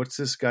want. What's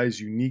this guy's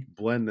unique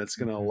blend that's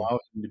going to allow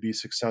him to be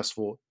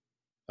successful?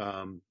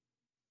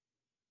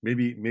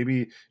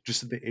 Maybe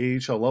just at the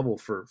AHL level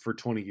for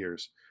 20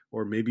 years,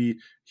 or maybe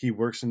he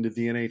works into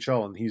the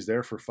NHL and he's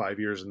there for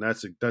 5 years, and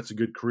that's a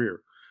good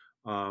career.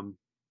 And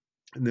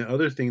the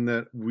other thing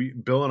that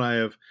Bill and I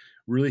have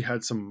really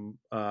had some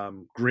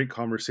great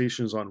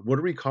conversations on, what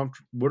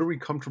are we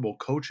comfortable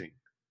coaching?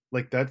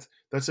 Like that's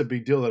a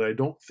big deal that I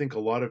don't think a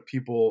lot of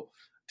people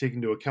take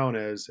into account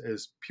as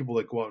people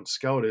that go out and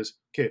scout is,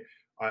 okay,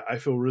 I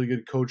feel really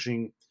good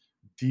coaching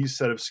these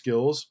set of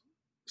skills.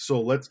 So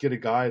let's get a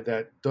guy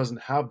that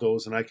doesn't have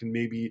those, and I can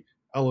maybe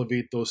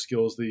elevate those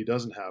skills that he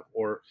doesn't have.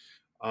 Or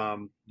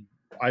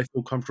I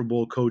feel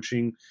comfortable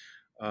coaching,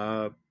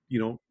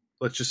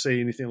 let's just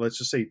say anything. Let's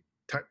just say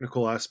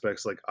technical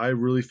aspects. Like, I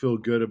really feel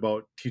good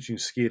about teaching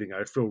skating.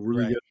 I feel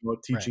really good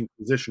about teaching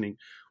positioning.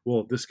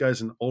 Well, this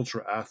guy's an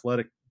ultra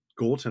athletic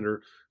goaltender,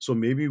 so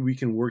maybe we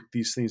can work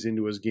these things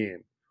into his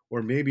game.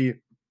 Or maybe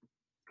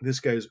this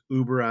guy's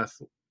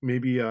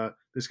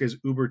this guy's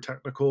uber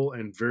technical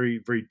and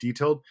very, very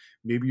detailed.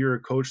 Maybe you're a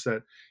coach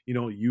that,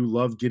 you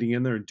love getting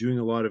in there and doing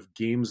a lot of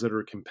games that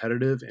are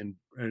competitive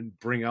and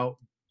bring out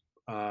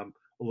a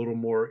little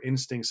more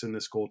instincts in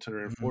this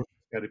goaltender, and force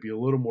this guy to be a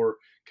little more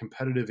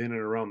competitive in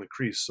and around the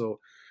crease. So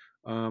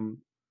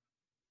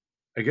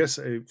I guess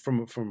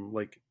from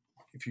like,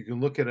 if you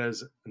can look at it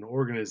as an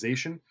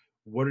organization,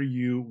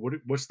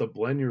 what's the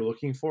blend you're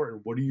looking for,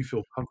 and what do you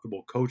feel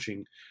comfortable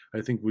coaching?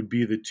 I think would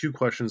be the two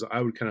questions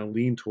I would kind of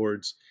lean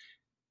towards.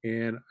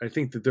 And I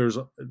think that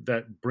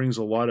that brings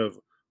a lot of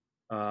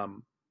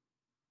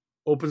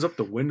opens up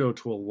the window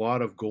to a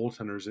lot of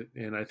goaltenders.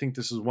 And I think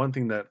this is one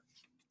thing that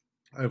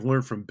I've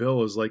learned from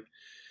Bill, is like,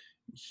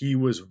 he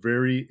was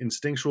very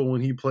instinctual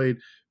when he played,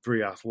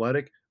 very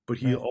athletic, but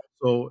he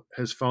also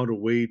has found a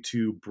way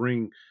to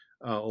bring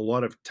a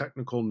lot of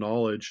technical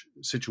knowledge,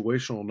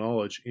 situational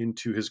knowledge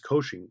into his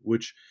coaching,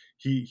 which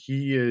he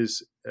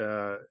is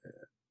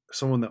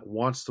someone that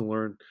wants to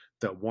learn,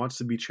 that wants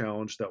to be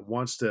challenged, that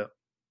wants to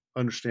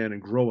understand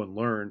and grow and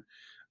learn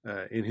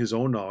in his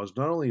own knowledge,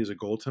 not only as a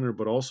goaltender,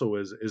 but also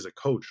as a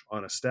coach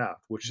on a staff,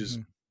 which is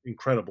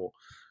incredible.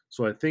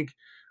 So I think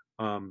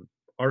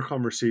our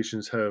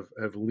conversations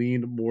have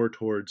leaned more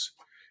towards,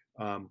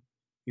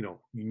 you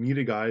need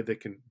a guy that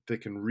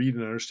can read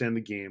and understand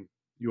the game.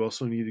 You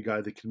also need a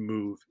guy that can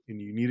move, and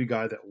you need a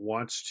guy that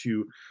wants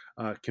to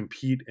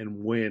compete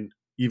and win,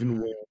 even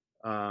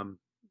when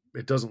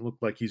it doesn't look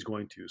like he's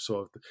going to.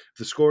 So if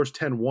the score is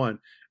 10-1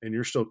 and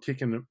you're still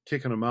kicking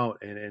them out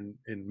and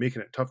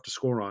making it tough to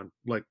score on,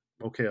 like,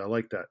 okay, I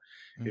like that.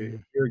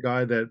 If you're a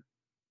guy that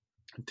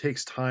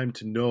takes time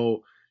to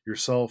know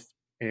yourself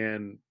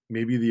and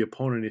maybe the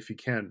opponent, if you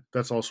can,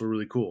 that's also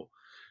really cool.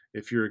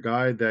 If you're a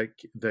guy that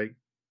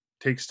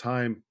takes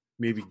time,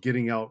 maybe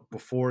getting out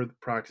before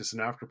practice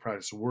and after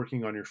practice,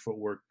 working on your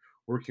footwork,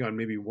 working on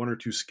maybe one or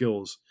two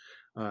skills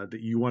that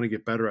you want to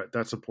get better at.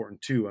 That's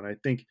important too. And I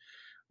think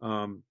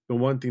the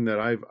one thing that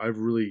I've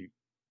really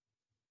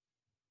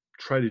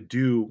tried to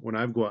do when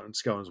I go out and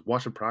scout is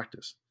watch a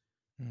practice.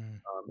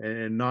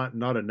 And not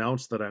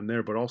announce that I'm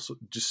there, but also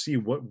just see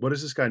what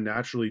does this guy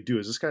naturally do?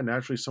 Is this guy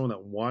naturally someone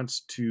that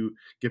wants to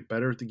get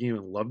better at the game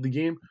and love the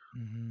game?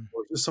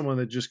 Or is this someone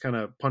that just kind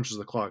of punches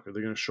the clock? Are they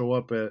going to show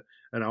up at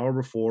an hour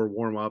before,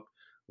 warm up,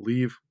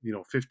 leave,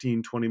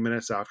 15, 20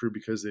 minutes after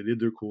because they did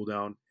their cool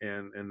down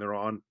and they're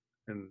on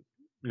and,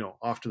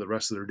 off to the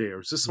rest of their day? Or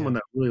is this someone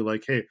that really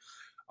like, hey,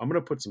 I'm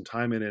going to put some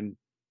time in and,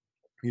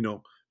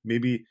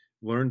 maybe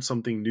learn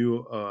something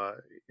new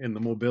in the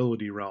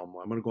mobility realm.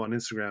 I'm going to go on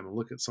Instagram and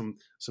look at some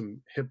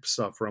hip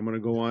stuff, or I'm going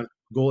to go on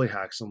goalie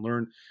hacks and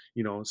learn,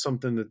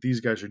 something that these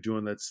guys are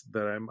doing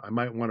that I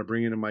might want to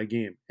bring into my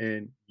game.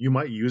 And you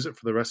might use it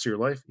for the rest of your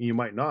life, and you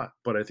might not.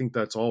 But I think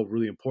that's all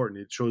really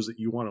important. It shows that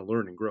you want to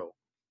learn and grow.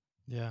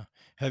 Yeah.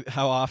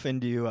 How often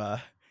do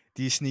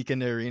you sneak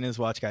into arenas,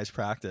 watch guys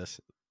practice?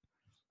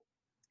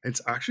 It's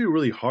actually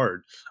really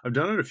hard. I've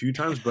done it a few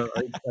times, but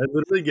I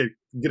literally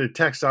get a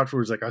text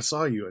afterwards like, I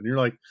saw you. And you're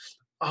like,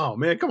 oh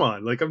man, come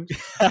on. Like I'm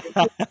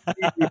hang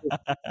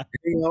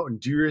out and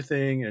do your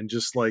thing. And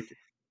just like,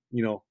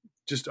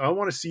 I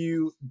want to see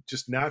you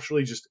just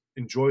naturally just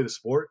enjoy the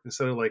sport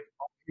instead of like,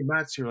 oh, hey,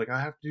 Matt's here. Like I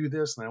have to do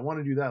this and I want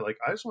to do that. Like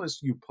I just want to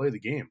see you play the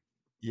game.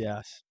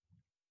 Yes.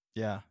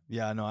 Yeah.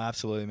 No,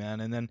 absolutely, man.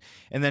 And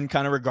then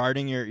kind of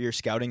regarding your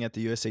scouting at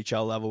the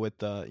USHL level with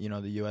the,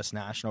 the US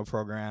national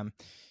program,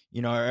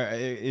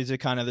 is it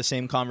kind of the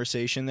same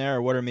conversation there,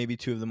 or what are maybe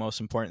two of the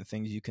most important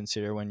things you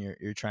consider when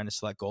you're trying to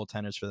select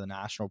goaltenders for the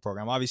national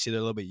program? Obviously, they're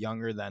a little bit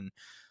younger than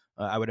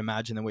I would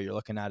imagine than what you're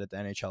looking at the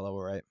NHL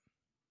level, right?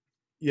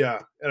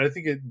 Yeah, and I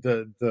think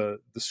the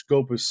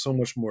scope is so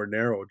much more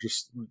narrow,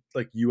 just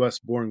like U.S.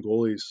 born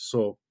goalies.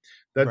 So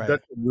that's a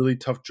really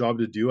tough job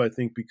to do, I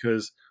think,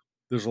 because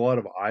there's a lot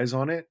of eyes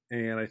on it,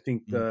 and I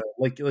think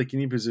like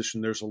any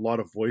position, there's a lot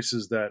of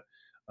voices that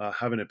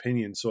have an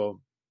opinion. So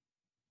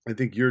I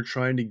think you're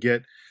trying to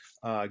get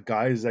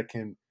guys that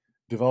can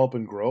develop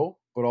and grow,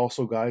 but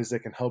also guys that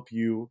can help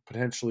you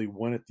potentially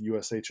win at the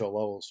USHL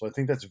level. So I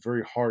think that's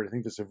very hard. I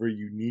think that's a very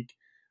unique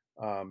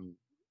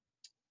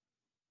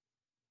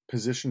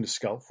position to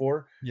scout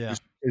for. Yeah,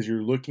 is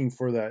you're looking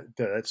for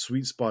that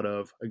sweet spot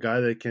of a guy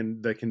that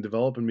can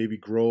develop and maybe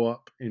grow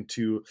up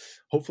into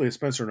hopefully a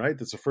Spencer Knight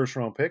that's a first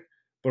round pick,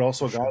 but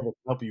also a guy that can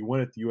help you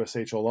win at the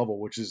USHL level,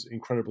 which is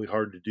incredibly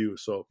hard to do.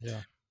 So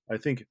I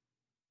think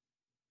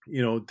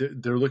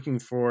they're looking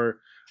for,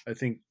 I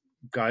think,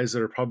 guys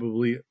that are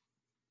probably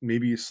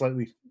maybe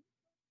slightly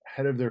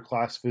ahead of their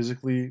class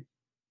physically,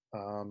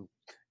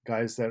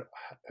 guys that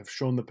have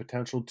shown the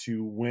potential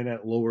to win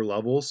at lower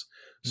levels,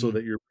 so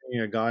that you're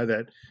bringing a guy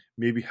that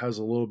maybe has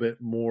a little bit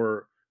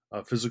more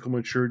physical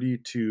maturity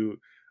to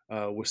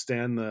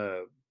withstand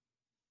the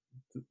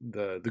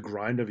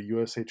grind of a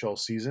USHL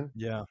season.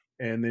 Yeah.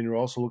 And then you're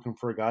also looking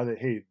for a guy that,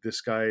 hey, this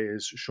guy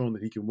has shown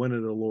that he can win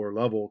at a lower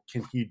level.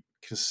 Can he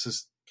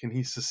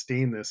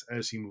sustain this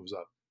as he moves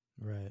up?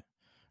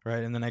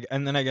 Right. And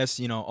then I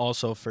guess,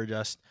 also for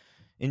just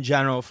in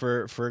general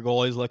for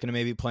goalies looking to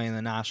maybe play in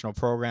the national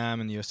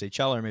program in the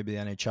USHL or maybe the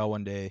NHL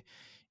one day,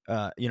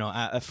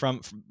 from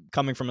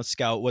coming from a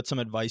scout, what's some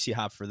advice you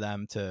have for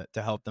them to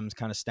help them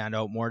kind of stand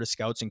out more to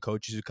scouts and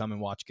coaches who come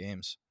and watch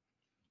games?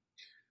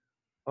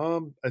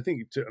 I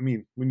think,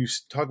 when you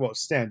talk about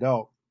stand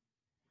out,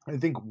 I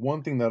think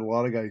one thing that a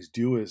lot of guys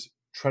do is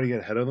try to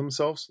get ahead of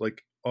themselves.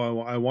 Like, oh,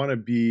 I want to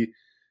be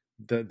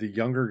the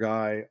younger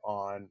guy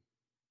on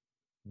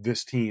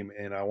this team,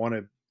 and I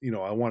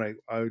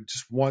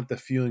just want the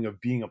feeling of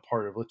being a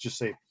part of, let's just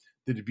say,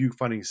 the Dubuque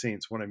Fighting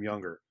Saints when I'm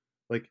younger.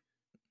 Like,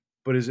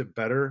 but is it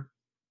better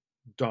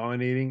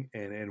dominating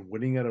and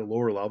winning at a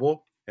lower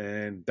level?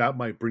 And that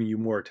might bring you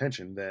more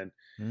attention than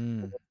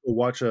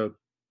watch a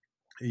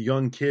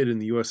young kid in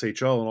the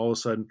USHL, and all of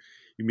a sudden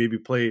you maybe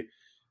play.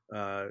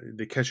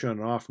 They catch you on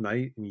an off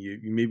night, and you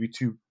maybe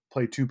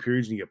play 2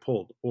 periods and you get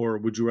pulled. Or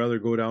would you rather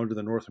go down to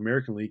the North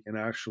American League and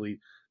actually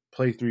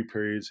play 3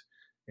 periods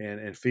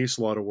and face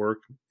a lot of work,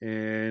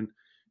 and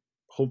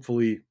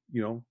hopefully,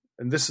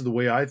 and this is the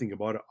way I think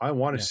about it. I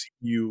want to see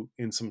you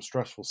in some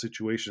stressful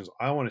situations.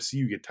 I want to see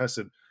you get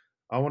tested.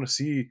 I want to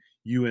see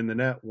you in the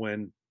net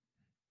when,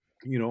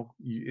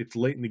 it's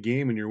late in the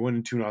game and you're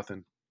winning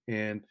 2-0.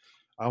 And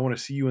I want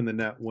to see you in the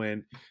net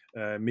when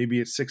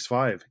maybe it's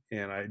 6-5.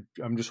 And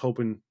I'm just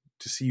hoping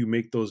to see you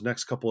make those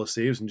next couple of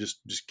saves and just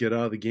get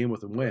out of the game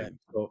with a win.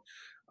 So,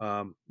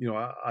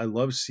 I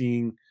love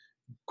seeing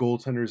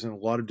goaltenders in a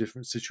lot of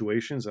different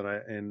situations, and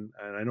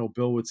I know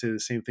Bill would say the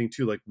same thing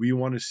too. Like, we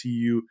want to see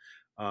you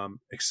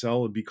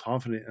excel and be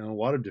confident in a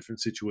lot of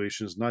different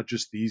situations, not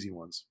just the easy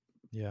ones.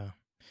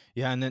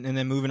 And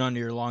then moving on to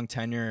your long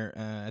tenure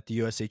at the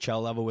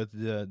USHL level with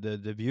the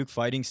Dubuque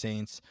Fighting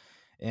Saints,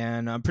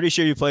 and I'm pretty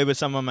sure you played with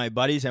some of my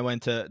buddies I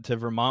went to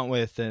Vermont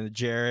with,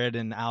 Jared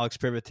and Alex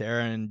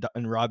Privatera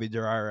and Robbie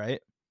Durar,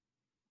 right?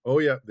 Oh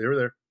yeah, they were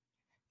there.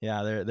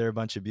 Yeah, they're a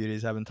bunch of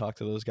beauties. I haven't talked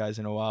to those guys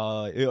in a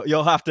while.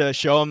 You'll have to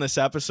show them this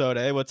episode,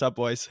 eh? What's up,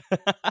 boys?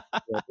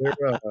 Yeah,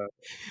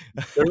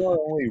 they're not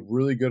only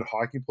really good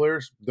hockey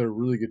players, they're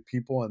really good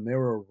people, and they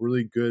were a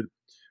really good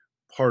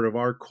part of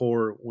our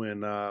core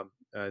when I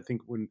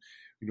think when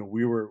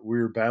we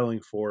were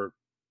battling for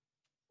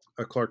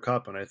a Clark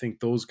Cup, and I think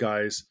those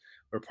guys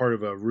are part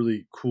of a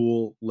really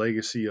cool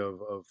legacy of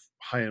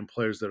high end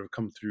players that have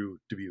come through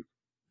Dubuque.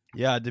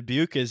 Yeah,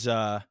 Dubuque is.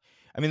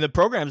 I mean, the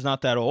program's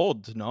not that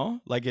old,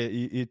 no? Like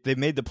they've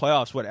made the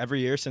playoffs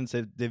every year since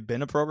they've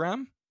been a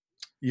program.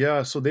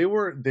 Yeah, so they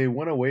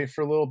went away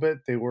for a little bit.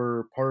 They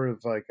were part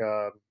of like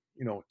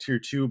tier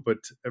two, but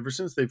ever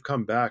since they've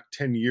come back,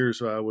 10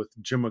 years with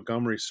Jim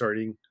Montgomery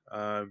starting,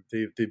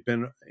 they've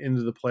been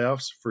into the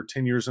playoffs for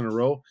 10 years in a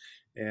row,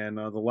 and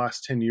the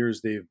last 10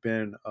 years they've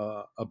been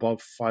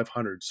above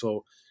 500.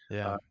 So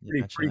Yeah, you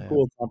mentioned pretty that.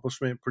 cool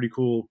accomplishment, pretty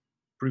cool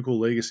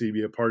legacy to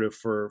be a part of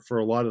for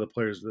a lot of the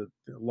players. A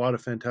lot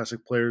of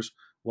fantastic players,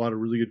 a lot of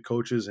really good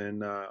coaches,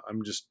 and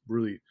I'm just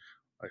really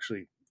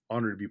actually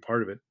honored to be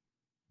part of it.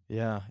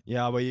 Yeah,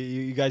 yeah. Well,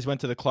 you guys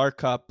went to the Clark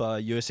Cup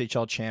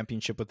USHL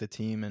championship with the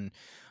team, and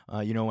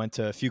went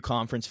to a few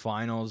conference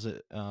finals.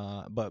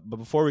 But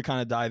before we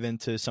kind of dive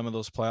into some of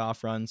those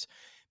playoff runs,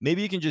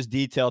 maybe you can just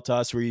detail to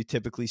us where you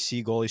typically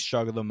see goalies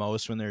struggle the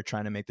most when they're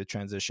trying to make the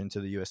transition to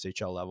the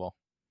USHL level.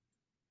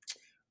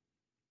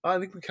 I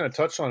think we kind of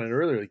touched on it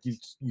earlier. Like you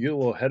get a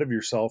little ahead of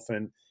yourself,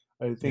 and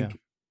I Yeah. think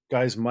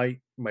guys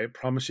might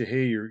promise you,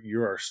 "Hey,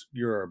 you're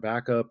our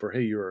backup," or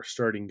 "Hey, you're our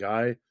starting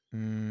guy."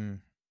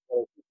 Mm,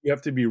 Well, you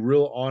have to be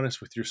real honest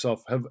with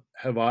yourself.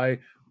 Have I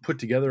put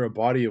together a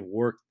body of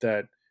work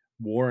that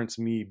warrants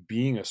me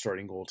being a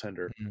starting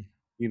goaltender? mm,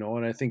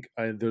 And I think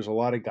there's a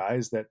lot of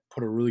guys that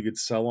put a really good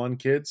sell on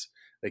kids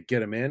that get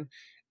them in,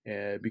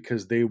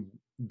 because they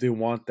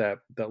want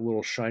that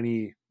little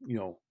shiny,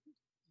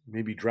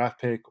 maybe draft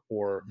pick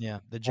or yeah,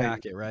 the I,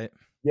 jacket, right?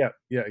 yeah,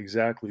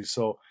 exactly.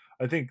 So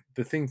I think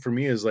the thing for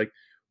me is like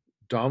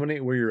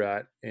dominate where you're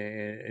at,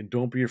 and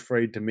don't be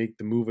afraid to make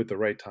the move at the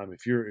right time.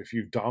 If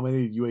you've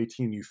dominated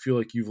U18, you feel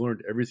like you've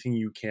learned everything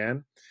you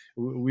can.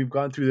 We've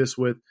gone through this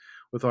with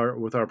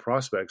our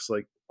prospects.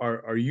 Like,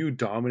 are you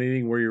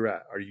dominating where you're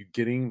at? Are you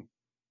getting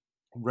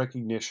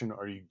recognition?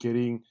 Are you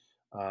getting,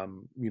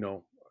 um, you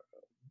know,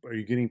 are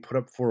you getting put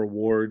up for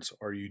awards?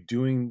 Are you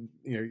doing,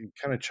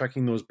 kind of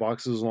checking those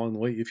boxes along the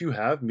way? If you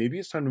have, maybe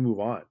it's time to move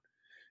on.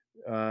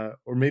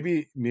 Or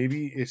maybe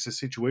it's a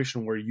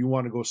situation where you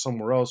want to go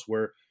somewhere else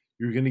where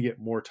you're going to get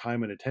more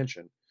time and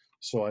attention.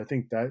 So I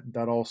think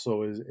that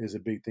also is a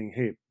big thing.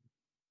 Hey,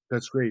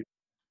 that's great.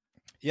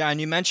 Yeah,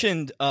 and you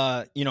mentioned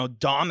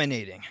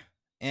dominating.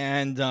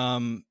 And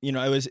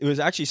it was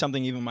actually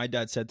something even my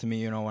dad said to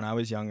me, when I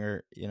was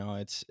younger,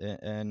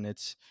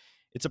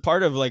 it's a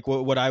part of like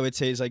what I would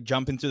say is like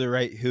jumping through the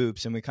right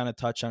hoops, and we kind of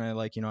touch on it,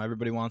 like,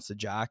 everybody wants the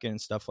jacket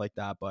and stuff like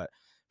that, but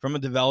from a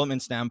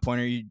development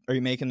standpoint, are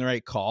you making the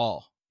right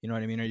call? You know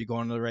what I mean? Are you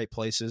going to the right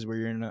places where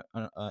you're in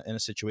a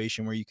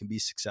situation where you can be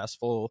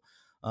successful?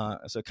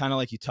 So kind of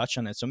like you touch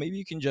on it. So maybe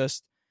you can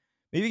just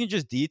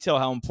detail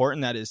how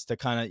important that is to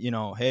kind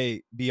of,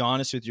 hey, be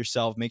honest with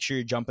yourself, make sure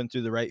you're jumping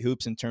through the right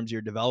hoops in terms of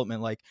your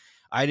development. Like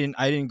I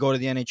didn't go to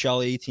the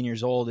NHL at 18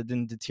 years old. It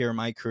didn't deter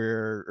my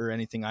career or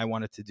anything I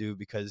wanted to do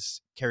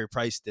because Carey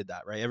Price did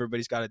that, right?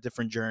 Everybody's got a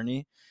different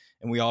journey,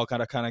 and we all got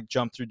to kind of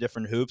jump through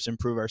different hoops and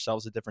prove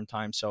ourselves at different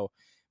times. So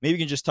maybe you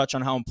can just touch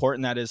on how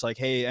important that is. Like,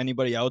 hey,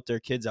 anybody out there,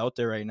 kids out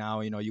there right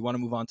now, you want to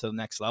move on to the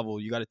next level.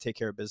 You got to take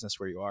care of business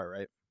where you are,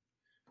 right?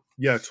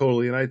 Yeah,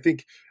 totally. And I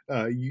think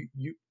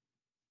you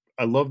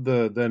I love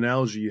the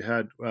analogy you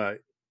had,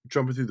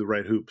 jumping through the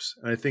right hoops.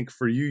 And I think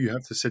for you, you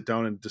have to sit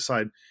down and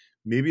decide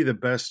maybe the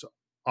best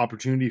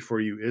opportunity for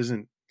you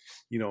isn't,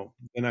 the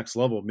next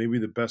level. Maybe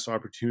the best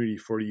opportunity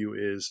for you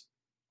is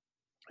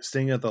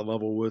staying at that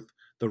level with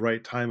the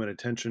right time and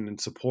attention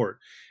and support,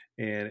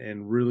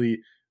 and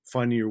really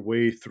finding your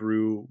way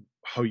through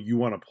how you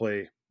want to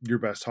play your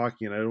best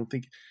hockey. And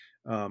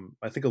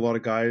I think a lot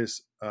of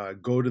guys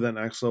go to that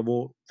next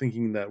level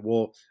thinking that,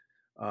 well,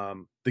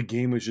 the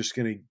game is just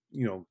going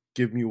to,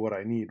 give me what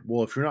I need.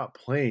 Well, if you're not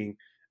playing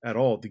at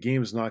all, the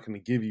game is not going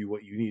to give you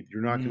what you need.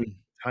 You're not going to Mm,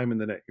 time in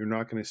the net. You're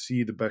not going to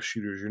see the best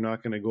shooters. You're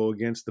not going to go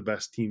against the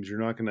best teams.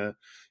 You're not going to,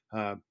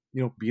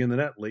 be in the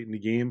net late in the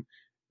game,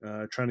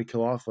 trying to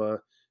kill off a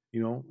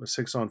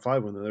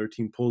 6-on-5 when the other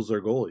team pulls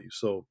their goalie.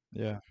 So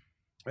yeah.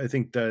 I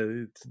think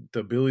that the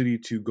ability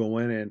to go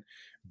in and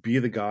be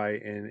the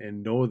guy,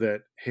 and know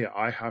that, hey,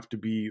 I have to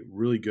be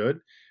really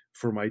good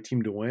for my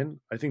team to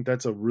win. I think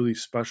that's a really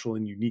special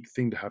and unique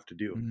thing to have to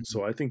do. Mm,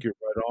 So I think you're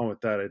right on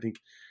with that. I think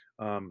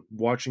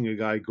watching a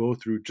guy go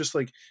through, just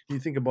like you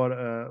think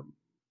about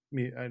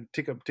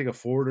take a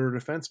forward or a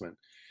defenseman.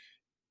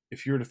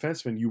 If you're a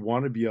defenseman, you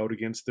want to be out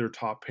against their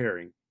top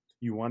pairing.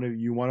 You want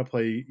to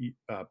play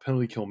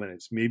penalty kill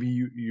minutes. Maybe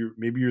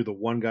you're the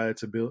one guy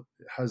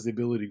has the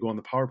ability to go on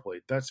the power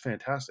play. That's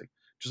fantastic.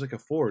 Just like a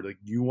forward, like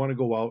you want to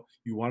go out,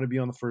 you want to be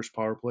on the first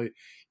power play.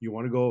 You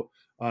want to go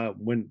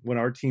when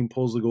our team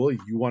pulls the goalie.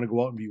 You want to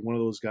go out and be one of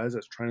those guys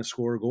that's trying to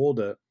score a goal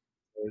to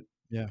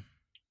yeah.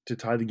 to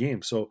tie the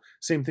game. So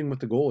same thing with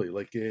the goalie.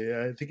 Like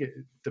I think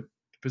the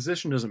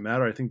position doesn't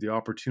matter. I think the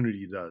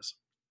opportunity does.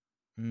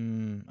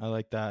 I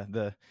like that.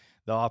 The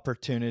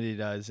opportunity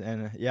does.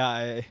 And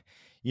yeah,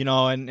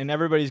 and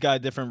everybody's got a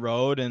different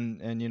road,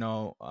 and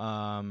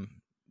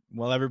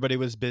while everybody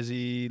was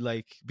busy,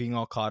 like being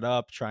all caught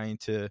up trying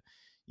to,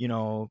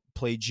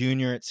 play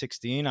junior at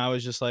 16, I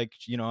was just like,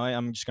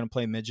 I'm just going to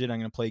play midget. I'm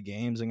going to play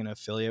games. I'm going to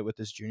affiliate with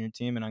this junior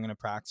team, and I'm going to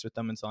practice with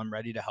them until I'm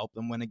ready to help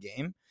them win a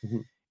game. Mm-hmm.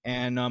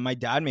 And my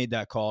dad made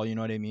that call, you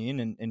know what I mean?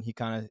 And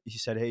he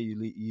said, hey, you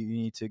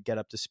need to get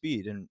up to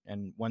speed.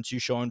 And once you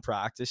show in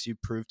practice, you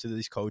prove to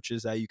these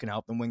coaches that you can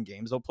help them win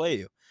games, they'll play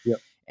you. Yeah.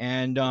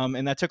 And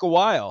that took a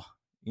while,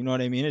 you know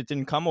what I mean? It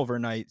didn't come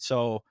overnight.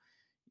 So,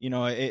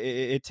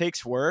 it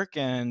takes work.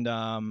 And,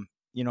 a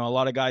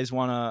lot of guys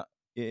want to,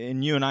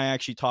 and you and I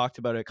actually talked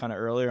about it kind of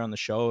earlier on the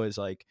show, is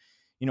like,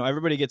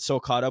 everybody gets so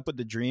caught up with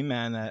the dream,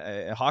 man,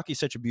 that hockey is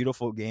such a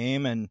beautiful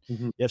game, and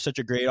Mm-hmm. you have such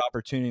a great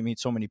opportunity to meet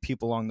so many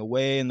people along the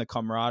way, and the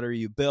camaraderie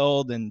you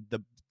build, and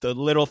the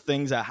little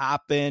things that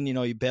happen,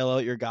 you bail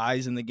out your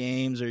guys in the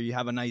games, or you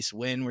have a nice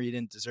win where you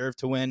didn't deserve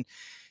to win,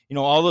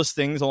 all those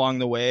things along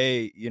the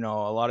way. A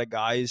lot of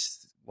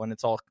guys, when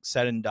it's all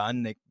said and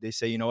done, they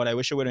say, what, I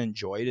wish I would have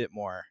enjoyed it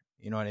more.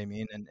 You know what I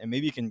mean? And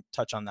maybe you can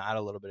touch on that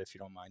a little bit if you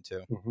don't mind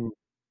too. Mm-hmm.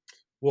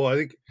 Well, I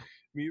think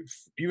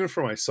even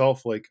for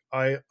myself, like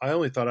I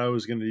only thought I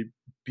was going to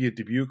be at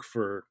Dubuque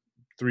for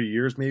 3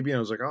 years, maybe. And I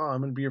was like, oh, I'm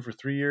going to be here for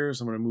 3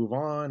 years. I'm going to move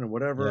on and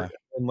whatever. Yeah.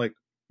 And like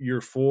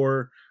year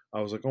 4,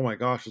 I was like, oh my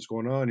gosh, what's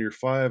going on? Year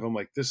 5, I'm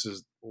like, this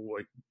is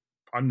like,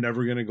 I'm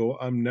never going to get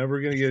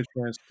a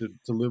chance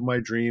to live my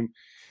dream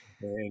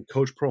and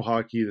coach pro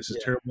hockey. This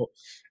is terrible.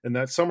 And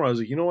that summer I was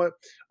like, you know what?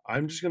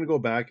 I'm just going to go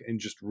back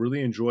and just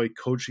really enjoy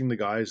coaching the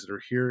guys that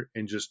are here,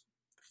 and just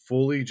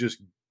fully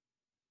just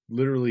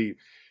literally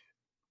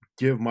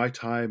give my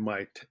time,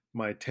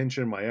 my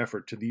attention, my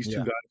effort to these two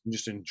guys, and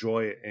just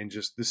enjoy it. And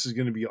just, this is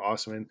going to be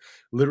awesome. And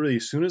literally,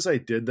 as soon as I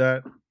did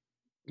that,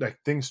 like,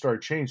 things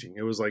started changing.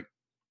 It was like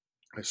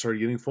I started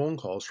getting phone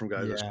calls from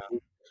guys. Yeah.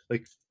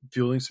 Like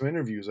fielding some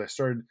interviews. I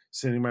started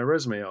sending my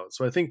resume out.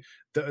 So I think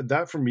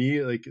that for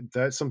me, like,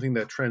 that's something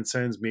that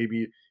transcends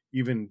maybe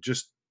even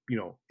just,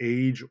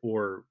 age,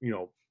 or,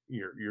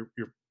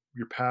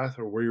 your path,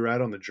 or where you're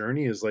at on the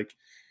journey, is like,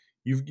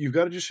 you've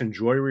got to just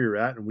enjoy where you're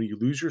at. And when you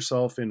lose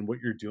yourself in what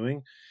you're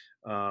doing,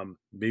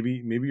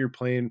 maybe you're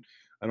playing,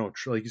 I don't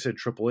know, like you said,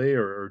 AAA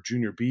or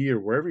junior B, or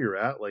wherever you're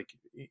at, like,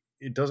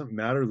 it doesn't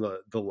matter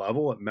the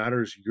level. It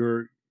matters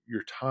your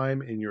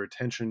time and your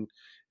attention,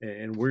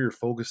 and where you're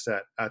focused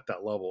at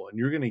that level. And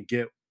you're going to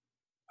get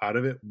out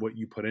of it what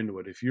you put into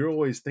it. If you're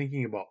always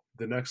thinking about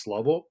the next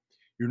level,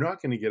 you're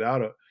not going to get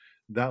out of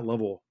that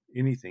level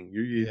anything.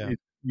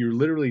 You're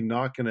literally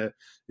not going to,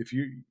 if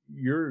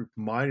your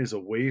mind is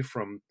away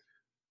from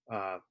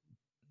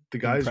the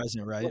guys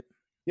present, right?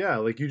 Yeah,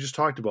 like you just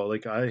talked about,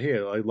 like, I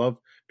love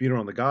being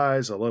around the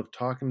guys, I love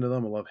talking to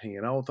them, I love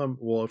hanging out with them.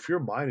 Well, if your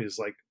mind is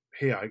like,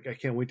 hey, I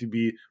can't wait to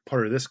be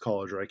part of this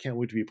college, or I can't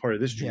wait to be part of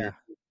this junior,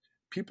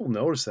 people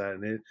notice that,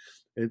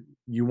 and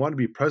you want to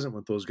be present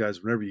with those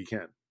guys whenever you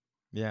can.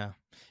 Yeah.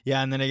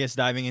 And then I guess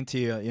diving into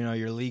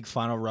your league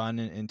final run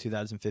in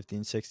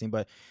 2015-16,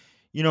 but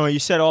you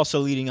said also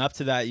leading up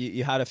to that,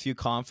 you had a few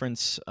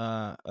conference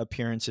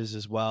appearances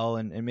as well.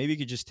 And maybe you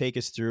could just take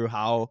us through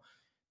how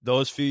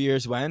those few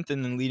years went,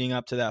 and then leading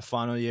up to that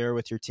final year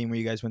with your team where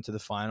you guys went to the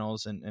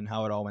finals, and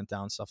how it all went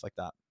down, stuff like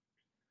that.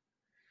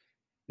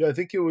 Yeah, I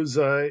think it was,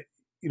 it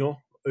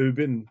would have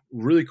been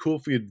really cool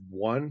if we had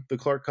won the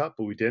Clark Cup,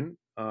 but we didn't.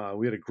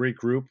 We had a great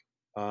group.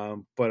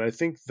 But I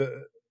think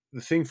the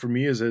thing for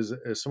me is, as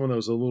someone that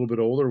was a little bit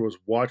older, was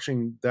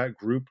watching that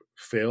group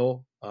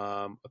fail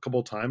a couple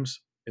of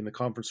times in the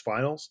conference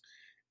finals,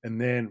 and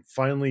then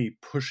finally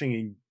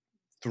pushing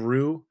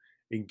through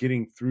and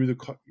getting through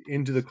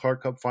into the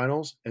Clark Cup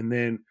finals, and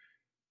then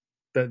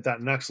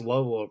that next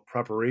level of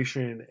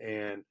preparation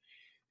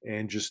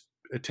and just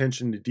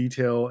attention to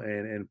detail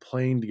and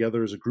playing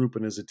together as a group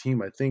and as a team.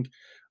 I think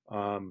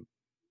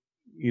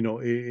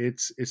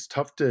it's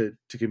tough to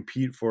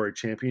compete for a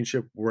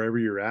championship wherever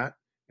you're at.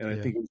 And I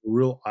think it's a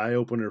real eye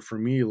opener for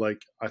me.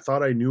 Like, I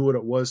thought I knew what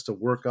it was to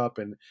work up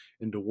and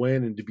to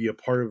win and to be a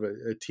part of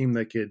a team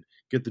that could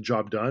get the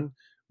job done.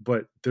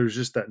 But there's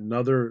just that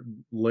another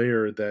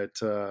layer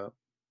that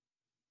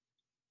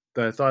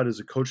I thought, as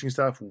a coaching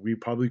staff, we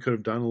probably could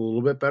have done a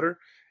little bit better.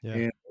 Yeah.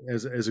 And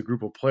as a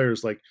group of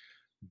players, like,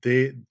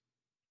 they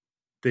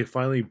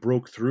finally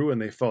broke through,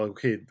 and they felt,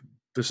 okay,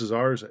 this is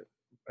ours.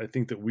 I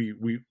think that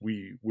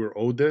we're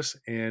owed this.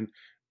 And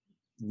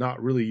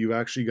not really. You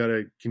actually got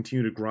to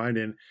continue to grind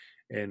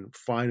and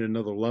find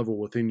another level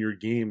within your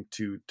game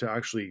to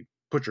actually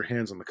put your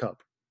hands on the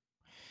cup.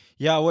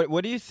 Yeah.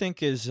 What do you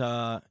think is,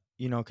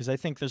 because I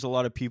think there's a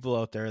lot of people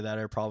out there that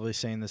are probably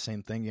saying the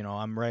same thing.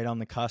 I'm right on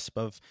the cusp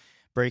of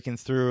breaking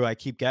through. I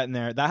keep getting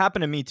there. That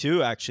happened to me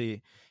too,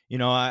 actually.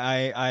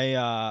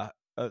 I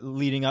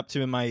leading up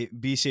to my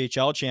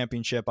BCHL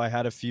championship, I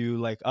had a few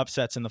like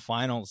upsets in the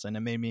finals, and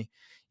it made me,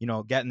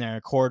 getting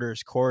there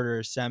quarters,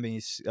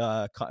 semis,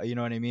 you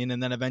know what I mean?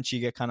 And then eventually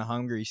you get kind of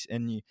hungry,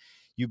 and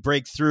you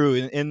break through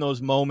in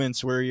those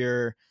moments where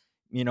you're,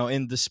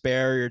 in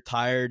despair, you're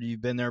tired,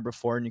 you've been there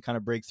before, and you kind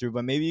of break through.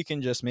 But maybe you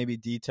can just maybe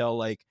detail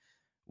like,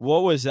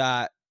 what was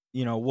that,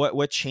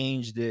 what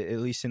changed it, at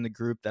least in the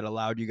group, that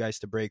allowed you guys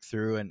to break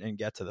through and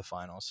get to the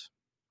finals?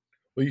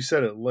 Well, you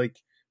said it, like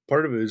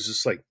part of it is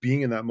just like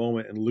being in that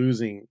moment and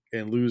losing,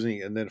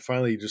 and then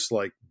finally just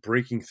like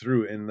breaking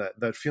through, and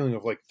that feeling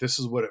of like, this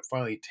is what it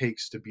finally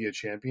takes to be a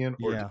champion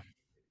or to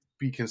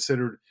be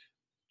considered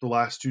the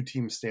last two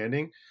teams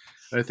standing.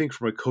 And I think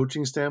from a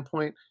coaching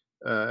standpoint,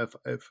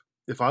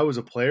 if I was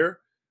a player,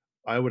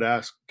 I would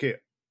ask, okay,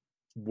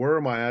 where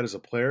am I at as a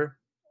player?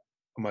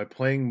 Am I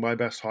playing my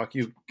best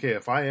hockey? Okay,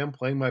 if I am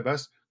playing my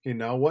best, okay,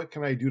 now what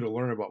can I do to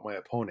learn about my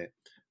opponent?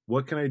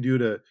 What can I do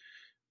to?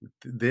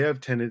 They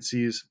have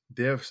tendencies.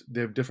 They have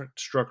different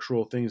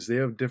structural things. They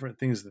have different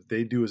things that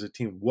they do as a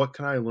team. What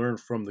can I learn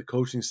from the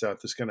coaching staff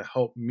that's going to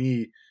help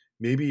me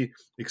maybe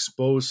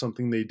expose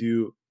something they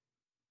do?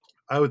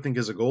 I would think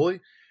as a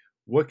goalie,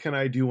 what can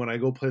I do when I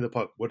go play the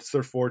puck? What's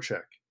their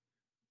forecheck?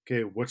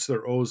 Okay, what's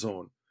their O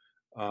zone?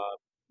 Uh,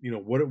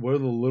 what are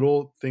the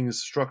little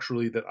things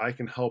structurally that I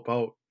can help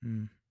out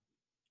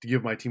to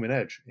give my team an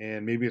edge?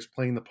 And maybe it's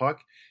playing the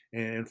puck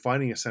and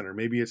finding a center.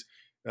 Maybe it's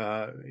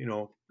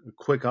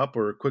quick up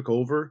or quick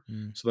over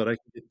so that I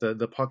can get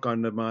the puck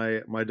onto my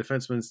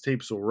defenseman's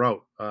tape so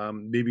route.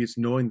 Maybe it's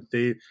knowing that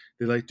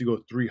they like to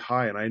go 3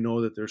 high, and I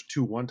know that there's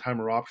 2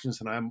 one-timer options,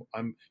 and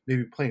I'm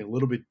maybe playing a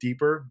little bit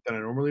deeper than I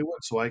normally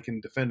would, so I can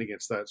defend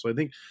against that. So I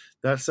think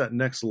that's that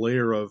next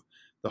layer of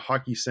the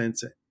hockey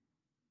sense,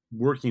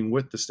 working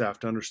with the staff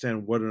to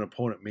understand what an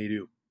opponent may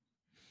do.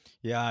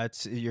 Yeah,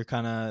 you're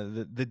kind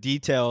of the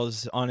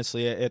details,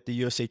 honestly, at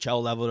the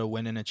USHL level to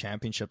win in a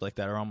championship like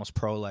that are almost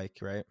pro-like,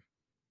 right?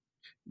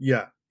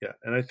 Yeah.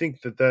 And I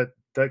think that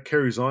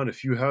carries on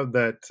if you have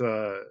that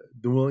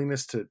the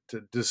willingness to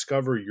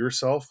discover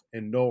yourself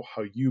and know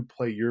how you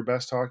play your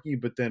best hockey,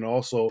 but then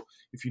also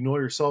if you know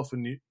yourself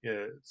and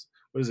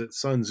what is it,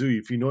 Sun Tzu?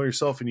 If you know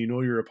yourself and you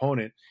know your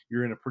opponent,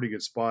 you're in a pretty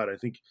good spot. I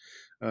think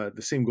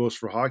the same goes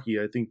for hockey.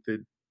 I think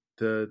that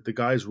the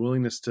guy's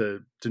willingness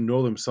to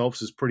know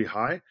themselves is pretty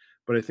high,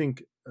 but I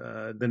think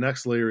the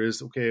next layer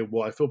is, okay,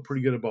 well, I feel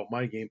pretty good about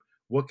my game.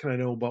 What can I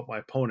know about my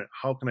opponent?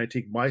 How can I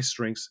take my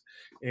strengths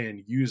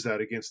and use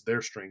that against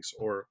their strengths?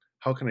 Or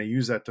how can I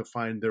use that to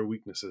find their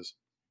weaknesses?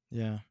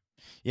 Yeah.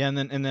 And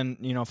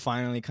then,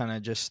 finally kind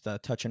of just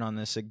touching on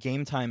this,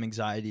 game time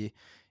anxiety,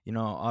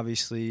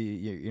 obviously,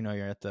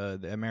 you're at the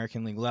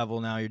American League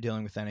level now, you're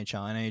dealing with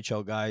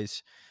NHL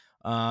guys.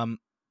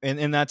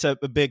 And that's a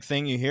big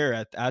thing you hear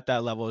at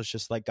that level. It's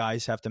just like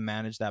guys have to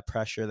manage that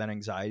pressure, that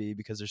anxiety,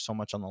 because there's so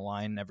much on the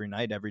line every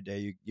night, every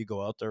day you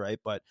go out there, right?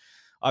 But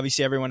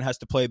obviously everyone has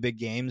to play big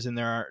games, and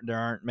there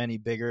aren't many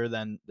bigger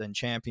than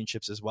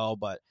championships as well.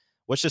 But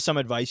what's just some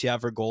advice you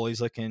have for goalies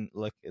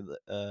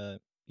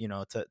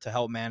to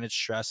help manage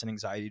stress and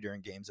anxiety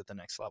during games at the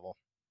next level?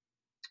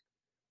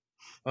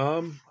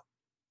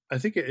 I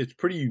think it's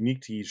pretty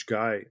unique to each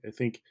guy. I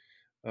think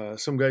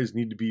some guys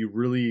need to be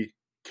really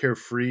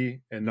carefree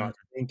and not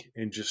think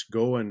and just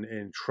go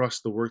and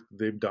trust the work that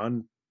they've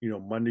done,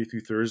 Monday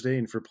through Thursday.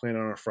 And if you're playing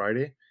on a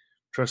Friday,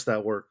 trust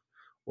that work.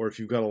 Or if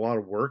you've got a lot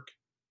of work,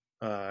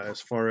 as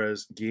far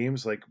as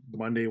games like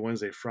Monday,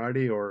 Wednesday,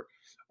 Friday, or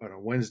on a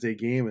Wednesday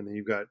game, and then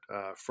you've got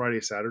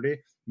Friday, Saturday,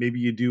 maybe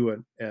you do a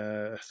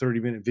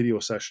 30-minute video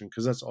session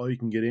because that's all you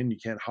can get in. You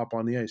can't hop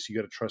on the ice. You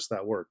got to trust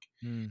that work.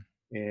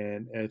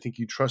 And I think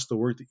you trust the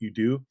work that you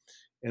do,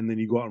 and then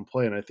you go out and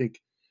play. And I think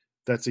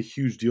that's a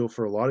huge deal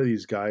for a lot of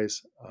these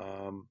guys,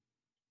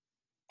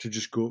 to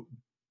just go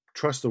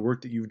trust the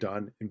work that you've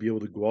done and be able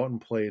to go out and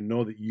play and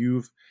know that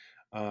you've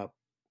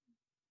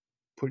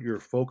put your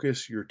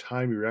focus, your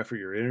time, your effort,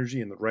 your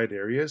energy in the right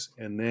areas,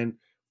 and then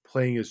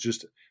playing is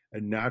just a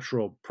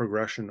natural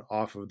progression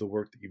off of the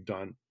work that you've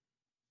done.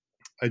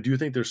 I do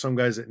think there's some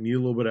guys that need a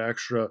little bit of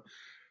extra, a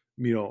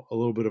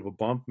little bit of a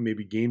bump,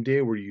 maybe game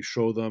day, where you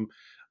show them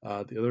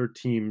the other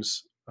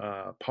team's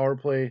power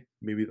play,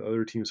 maybe the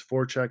other team's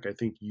forecheck. I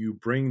think you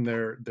bring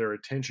their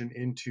attention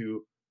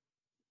into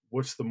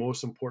what's the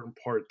most important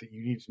part that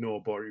you need to know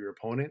about your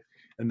opponent,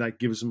 and that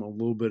gives them a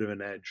little bit of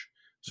an edge.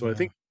 So I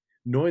think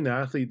knowing the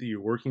athlete that you're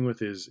working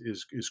with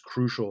is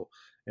crucial,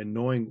 and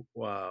knowing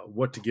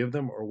what to give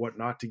them or what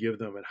not to give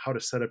them and how to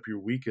set up your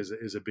week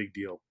is a big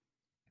deal.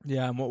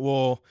 Yeah, and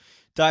we'll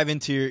dive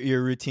into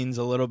your routines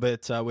a little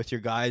bit with your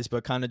guys,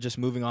 but kind of just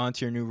moving on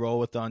to your new role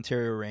with the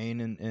Ontario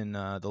Reign in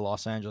the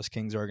Los Angeles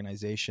Kings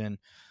organization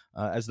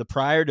as the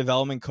prior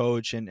development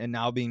coach and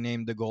now being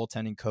named the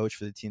goaltending coach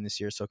for the team this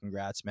year. So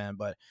congrats, man.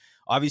 But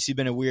obviously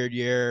been a weird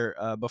year,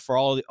 but for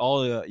all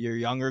your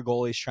younger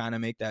goalies trying to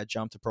make that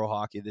jump to pro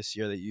hockey this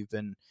year that you've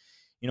been,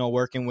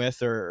 working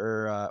with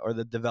or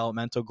the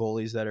developmental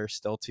goalies that are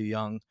still too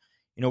young,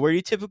 where do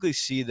you typically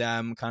see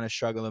them kind of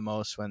struggle the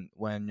most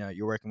when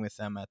you're working with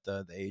them at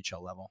the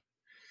AHL level?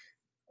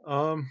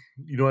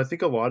 I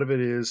think a lot of it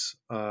is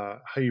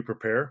how you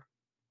prepare.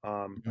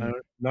 Mhm.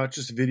 Not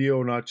just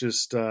video, not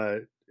just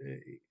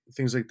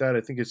things like that.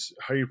 I think it's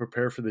how you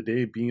prepare for the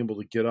day, being able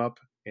to get up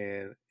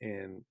and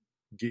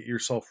get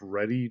yourself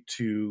ready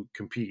to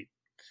compete,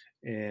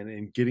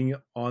 and getting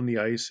on the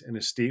ice in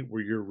a state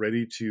where you're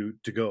ready to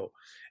go.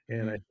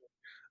 And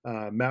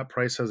Mhm. Matt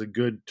Price has a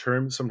good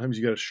term. Sometimes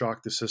you got to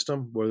shock the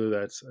system, whether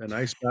that's an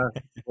ice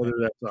bath, whether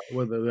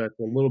that's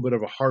a little bit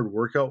of a hard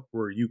workout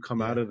where you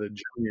come out Yeah. of the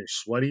gym and you're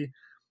sweaty.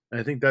 And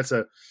I think that's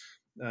uh,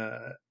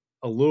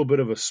 a little bit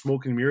of a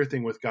smoke and mirror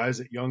thing with guys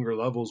at younger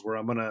levels, where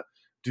I'm gonna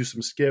do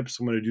some skips,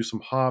 I'm gonna do some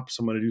hops,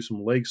 I'm gonna do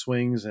some leg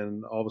swings,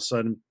 and all of a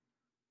sudden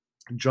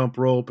jump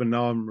rope, and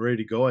now I'm ready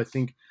to go. I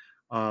think,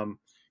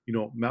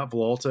 Matt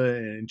Villalta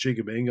and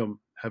Jacob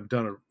Ingham have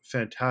done a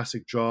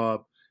fantastic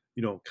job,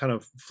 kind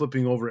of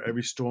flipping over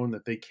every stone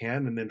that they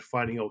can, and then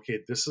finding,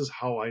 okay, this is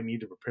how I need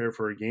to prepare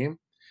for a game.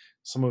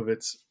 Some of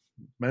it's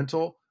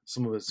mental,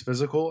 some of it's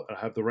physical. I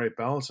have the right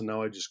balance, and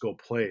now I just go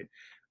play.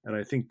 And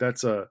I think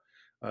that's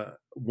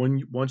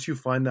once you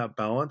find that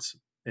balance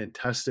and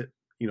test it,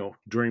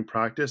 during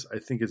practice, I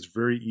think it's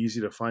very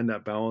easy to find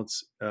that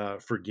balance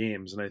for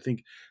games. And I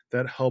think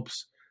that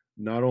helps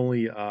not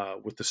only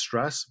with the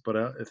stress, but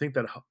I think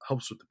that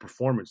helps with the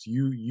performance.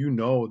 You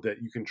know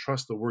that you can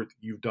trust the work that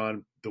you've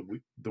done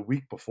the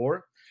week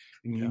before,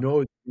 and you Yeah. know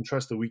you can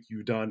trust the week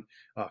you've done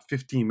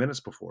 15 minutes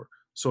before.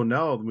 So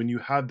now, when you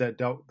have that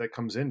doubt that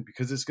comes in,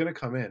 because it's going to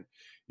come in,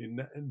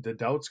 the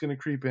doubt's going to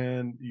creep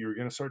in. You're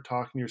going to start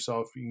talking to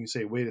yourself. You can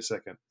say, "Wait a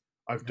second,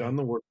 I've Yeah. done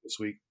the work this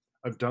week.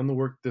 I've done the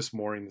work this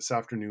morning, this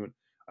afternoon.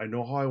 I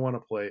know how I want to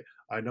play.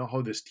 I know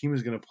how this team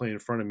is going to play in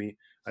front of me.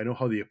 I know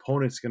how the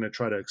opponent's going to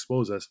try to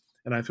expose us,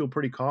 and I feel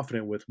pretty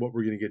confident with what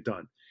we're going to get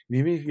done. And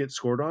even if you get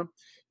scored on,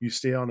 you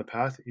stay on the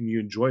path and you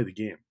enjoy the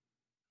game."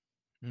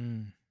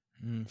 Mm.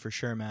 For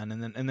sure, man.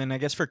 And then I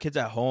guess for kids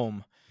at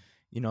home,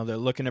 they're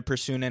looking to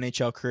pursue an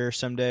NHL career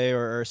someday,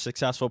 or a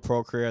successful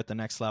pro career at the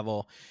next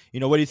level.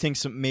 What do you think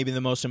maybe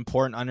the most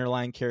important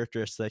underlying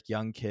characteristic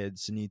young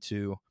kids need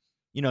to,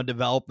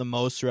 develop the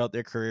most throughout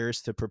their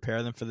careers to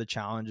prepare them for the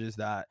challenges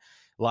that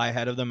lie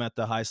ahead of them at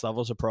the highest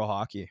levels of pro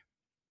hockey?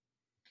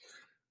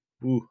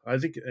 Ooh, I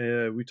think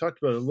we talked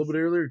about it a little bit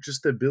earlier.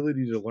 Just the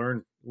ability to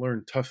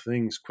learn tough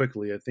things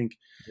quickly. I think,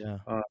 Yeah.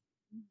 uh,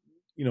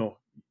 you know,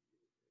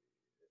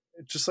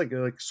 just like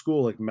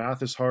school, like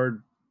math is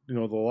hard. A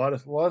lot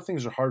of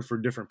things are hard for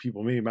different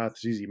people. Maybe math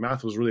is easy.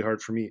 Math was really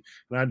hard for me,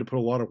 and I had to put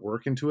a lot of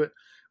work into it.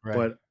 Right.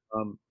 But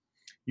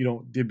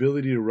the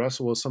ability to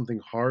wrestle with something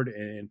hard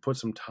and put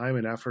some time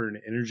and effort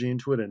and energy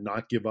into it, and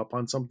not give up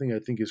on something, I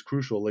think is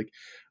crucial. Like,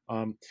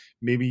 um,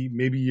 maybe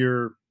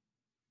your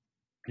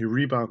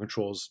rebound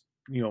controls,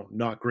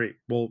 not great.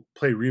 Well,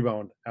 play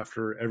rebound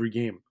after every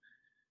game,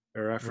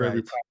 or after every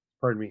Right. practice.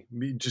 Pardon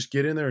me. Just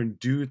get in there and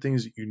do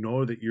things that you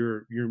know that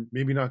you're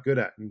maybe not good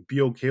at, and be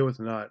okay with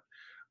not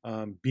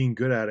being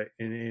good at it,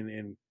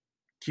 and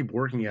keep In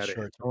working the at it.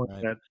 And short term, knowing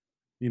right. that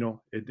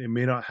it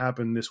may not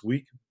happen this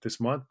week, this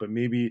month, but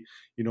maybe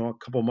a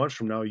couple months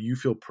from now you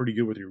feel pretty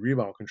good with your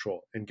rebound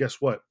control. And guess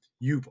what?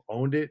 You've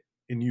owned it,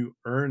 and you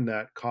earn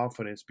that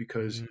confidence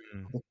because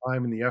Mm. of the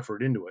time and the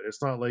effort into it.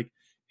 It's not like,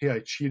 hey, I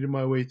cheated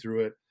my way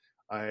through it.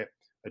 I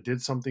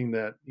did something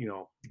that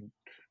no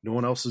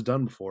one else has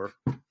done before.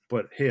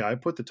 But hey, I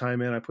put the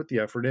time in, I put the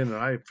effort in, and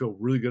I feel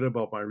really good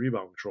about my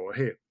rebound control.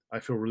 Hey, I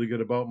feel really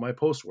good about my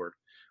post work.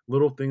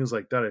 Little things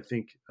like that. I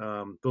think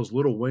those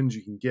little wins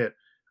you can get,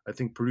 I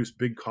think, produce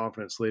big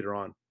confidence later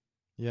on.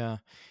 Yeah.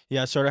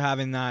 Yeah. Sort of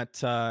having that,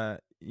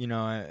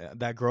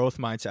 that growth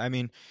mindset. I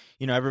mean,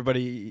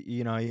 everybody,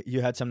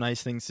 you had some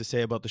nice things to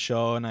say about the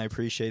show, and I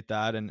appreciate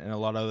that. And a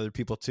lot of other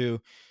people too.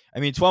 I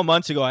mean, 12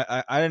 months ago,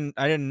 I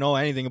didn't know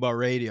anything about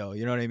radio.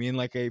 You know what I mean?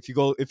 Like, if you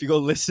go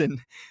listen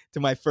to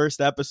my first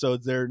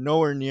episodes, they're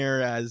nowhere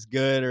near as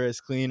good or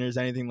as clean or as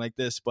anything like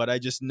this. But I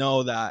just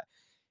know that,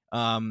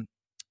 um,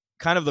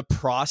 kind of the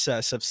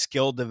process of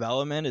skill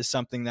development is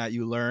something that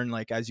you learn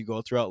like as you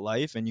go throughout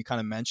life. And you kind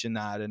of mentioned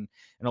that, and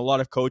a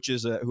lot of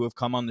coaches who have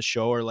come on the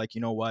show are like,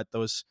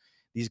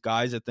 these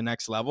guys at the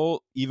next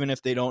level, even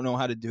if they don't know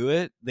how to do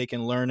it, they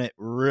can learn it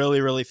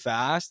really, really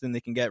fast, and they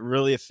can get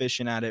really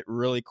efficient at it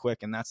really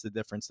quick. And that's the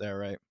difference there,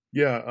 right?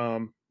 Yeah,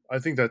 I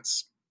think I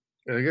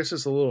guess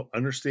it's a little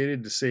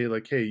understated to say,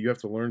 like, hey, you have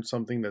to learn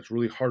something that's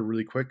really hard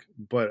really quick.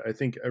 But I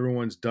think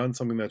everyone's done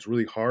something that's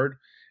really hard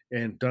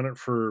and done it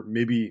for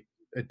maybe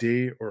a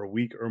day or a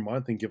week or a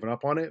month and given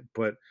up on it.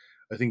 But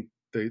I think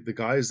the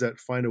guys that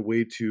find a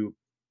way to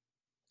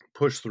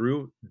push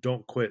through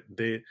don't quit.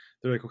 They're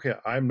like, okay,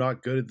 I'm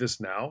not good at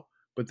this now,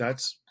 but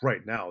that's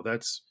right now.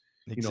 That's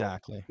you know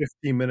Exactly.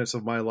 15 minutes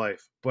of my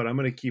life, but I'm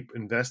going to keep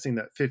investing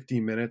that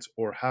 15 minutes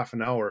or half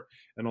an hour,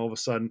 and all of a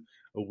sudden,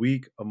 a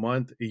week, a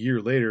month, a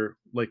year later,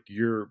 like,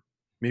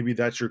 maybe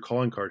that's your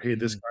calling card. Hey,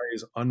 this Mhm. guy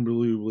is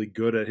unbelievably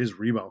good at his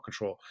rebound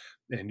control,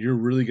 and you're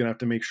really going to have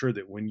to make sure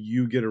that when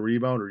you get a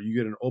rebound or you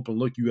get an open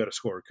look, you got to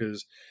score,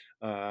 because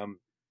um,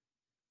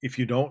 if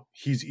you don't,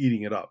 he's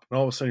eating it up. And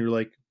all of a sudden, you're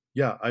like,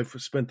 yeah, I've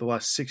spent the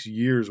last 6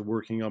 years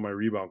working on my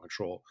rebound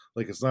control.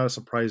 Like, it's not a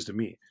surprise to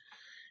me.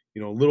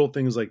 little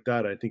things like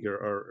that I think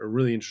are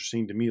really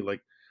interesting to me.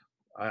 Like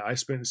I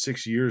spent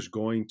 6 years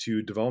going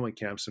to development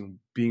camps and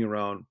being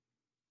around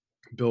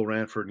Bill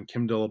Ranford and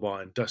Kim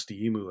Dillabaugh and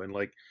Dusty Emu, and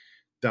like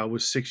that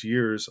was 6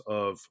 years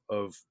of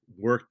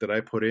work that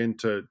I put in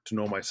to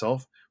know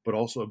myself, but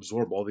also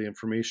absorb all the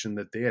information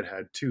that they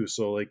had too.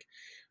 So like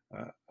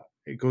uh,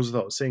 it goes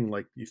without saying,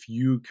 like if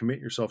you commit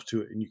yourself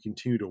to it and you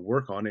continue to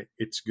work on it,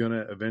 it's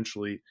gonna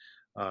eventually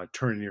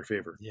turn in your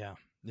favor. Yeah.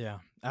 Yeah,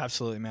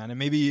 absolutely, man. And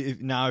maybe if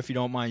you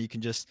don't mind, you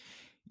can just,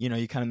 you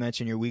kind of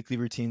mentioned your weekly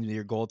routines with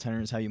your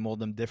goaltenders, how you mold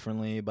them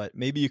differently, but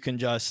maybe you can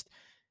just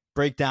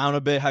break down a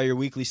bit how your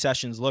weekly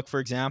sessions look, for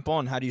example,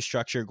 and how do you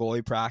structure your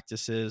goalie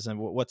practices, and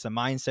what's the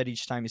mindset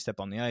each time you step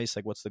on the ice?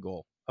 Like, what's the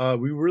goal?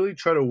 We really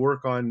try to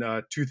work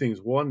on two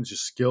things. One is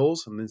just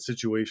skills, and then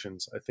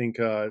situations. I think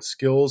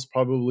skills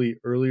probably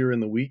earlier in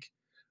the week.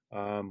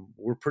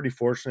 We're pretty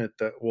fortunate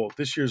that, well,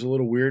 this year's a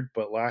little weird,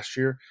 but last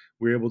year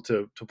we were able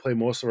to play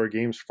most of our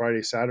games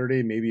Friday,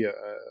 Saturday, maybe a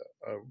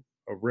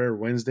rare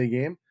Wednesday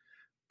game.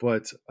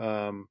 But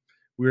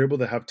we were able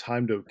to have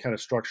time to kind of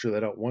structure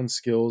that out. One,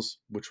 skills,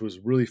 which was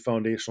really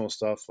foundational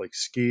stuff like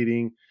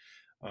skating,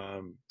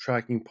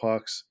 tracking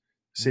pucks,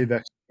 save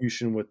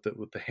execution with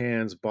the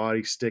hands,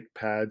 body, stick,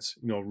 pads.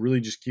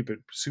 Really just keep it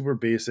super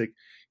basic.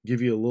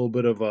 Give you a little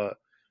bit of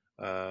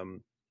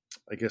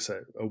I guess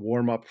a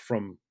warm up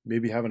from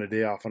maybe having a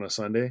day off on a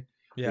Sunday,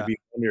 Yeah. maybe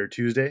Monday or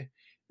Tuesday,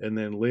 and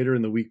then later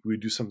in the week we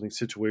do something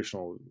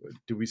situational.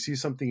 Do we see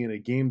something in a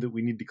game that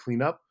we need to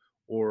clean up?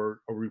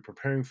 Or are we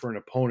preparing for an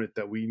opponent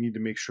that we need to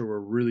make sure we're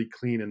really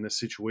clean in this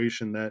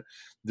situation, that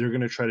they're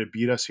going to try to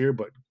beat us here,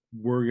 but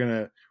we're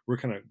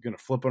kind of gonna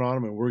flip it on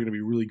them, and we're gonna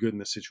be really good in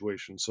this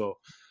situation. So,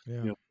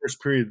 Yeah.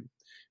 first period,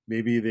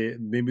 maybe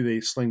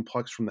they sling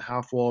pucks from the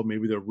half wall.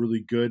 Maybe they're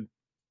really good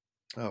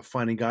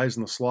finding guys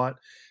in the slot.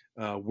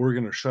 We're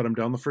gonna shut them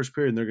down the first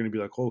period, and they're gonna be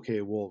like,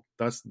 okay, well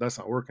that's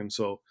not working.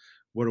 So,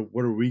 what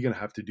are we gonna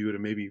have to do to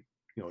maybe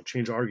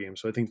change our game?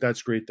 So I think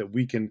that's great that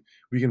we can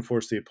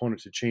force the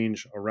opponent to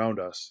change around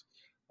us.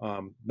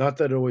 Not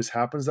that it always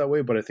happens that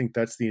way, but I think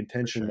that's the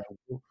intention. Sure.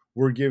 That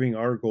we're giving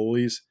our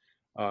goalies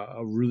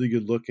a really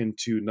good look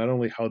into not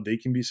only how they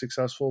can be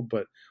successful,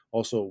 but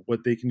also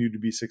what they can do to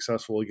be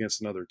successful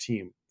against another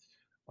team.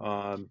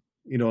 And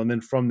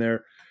then from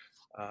there,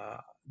 uh,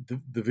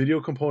 the video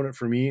component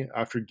for me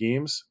after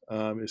games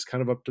is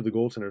kind of up to the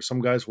goaltender.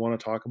 Some guys want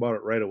to talk about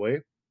it right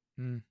away,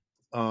 Mm.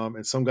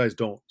 and some guys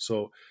don't.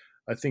 So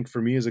I think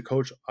for me as a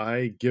coach,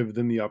 I give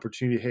them the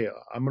opportunity. Hey,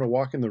 I'm going to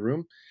walk in the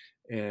room,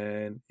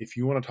 and if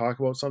you want to talk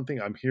about something,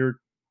 I'm here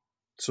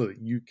so that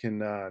you can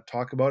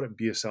talk about it,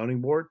 be a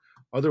sounding board.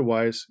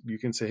 Otherwise, you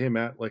can say, "Hey,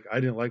 Matt, like I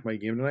didn't like my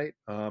game tonight.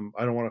 I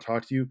don't want to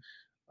talk to you.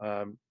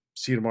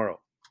 See you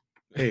tomorrow."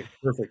 Hey,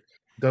 perfect.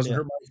 Doesn't Yeah.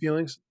 hurt my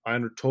feelings.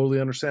 Totally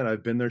understand.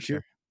 I've been there For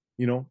too.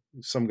 sure.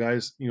 Some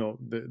guys,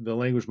 the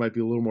language might be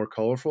a little more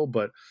colorful,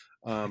 but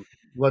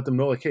let them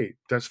know, like, hey,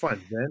 that's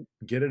fine. Then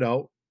get it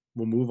out.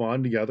 We'll move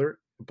on together.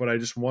 But I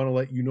just want to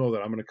let you know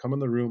that I'm going to come in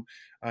the room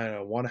and I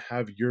want to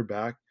have your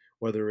back,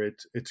 whether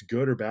it's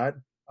good or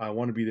bad. I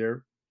want to be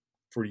there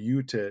for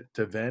you to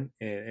vent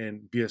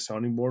and be a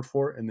sounding board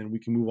for, and then we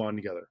can move on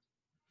together.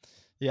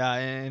 Yeah,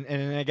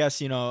 and I guess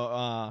you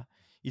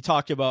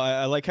talked about.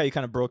 I like how you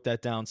kind of broke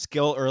that down.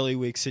 Skill early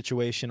week,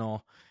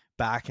 situational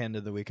back end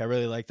of the week. I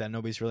really like that.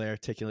 Nobody's really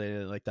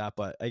articulated it like that.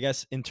 But I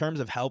guess in terms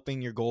of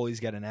helping your goalies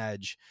get an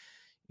edge,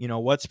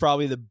 what's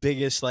probably the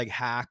biggest like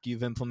hack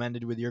you've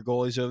implemented with your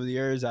goalies over the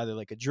years? Either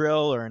like a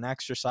drill or an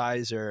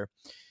exercise or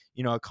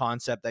a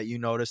concept that you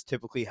notice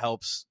typically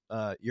helps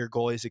your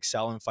goalies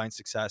excel and find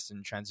success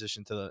and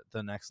transition to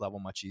the next level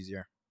much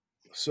easier.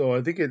 So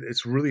I think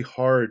it's really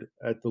hard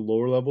at the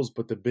lower levels,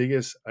 but the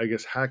biggest, I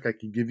guess, hack I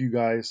could give you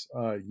guys,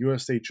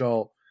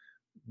 USHL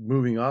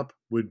moving up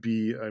would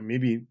be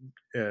maybe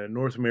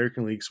North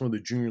American League, some of the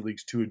junior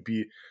leagues too, would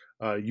be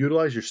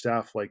utilize your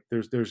staff. Like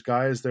there's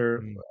guys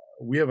there.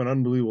 We have an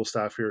unbelievable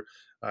staff here.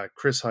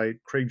 Chris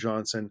Height, Craig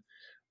Johnson,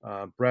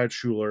 Brad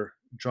Schuler,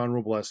 John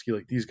Robleski.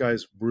 Like these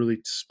guys really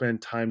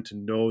spend time to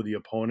know the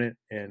opponent,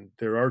 and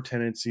there are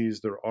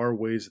tendencies, there are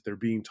ways that they're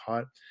being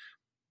taught.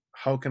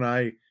 How can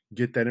I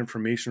get that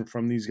information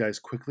from these guys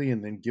quickly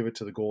and then give it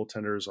to the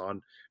goaltenders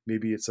on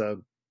maybe it's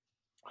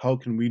how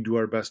can we do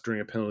our best during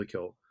a penalty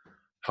kill?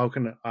 How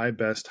can I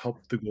best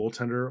help the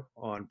goaltender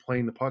on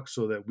playing the puck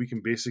so that we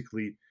can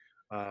basically,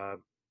 uh,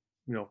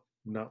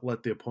 not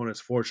let the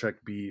opponent's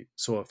forecheck be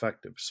so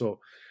effective. So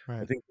I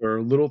Right. think there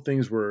are little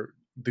things where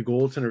the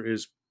goaltender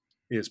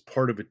is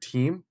part of a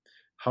team.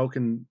 How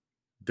can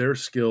their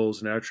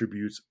skills and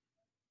attributes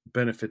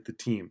benefit the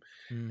team?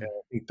 And Mm.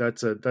 I think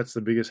that's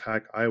the biggest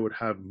hack I would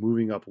have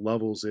moving up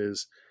levels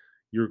is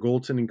your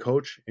goaltending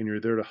coach, and you're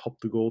there to help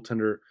the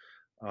goaltender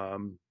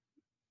um,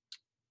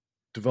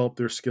 develop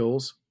their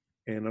skills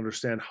and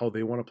understand how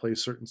they want to play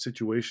certain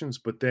situations.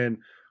 But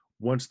then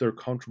once they're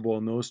comfortable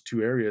in those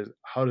two areas,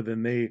 how do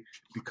then they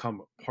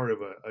become part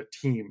of a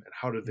team, and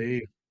how do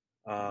they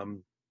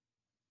um,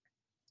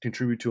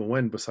 contribute to a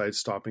win besides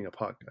stopping a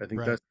puck? I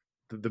think Right.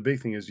 the big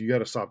thing is you got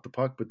to stop the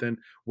puck, but then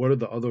what are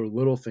the other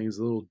little things,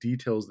 the little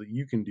details that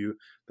you can do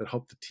that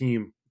help the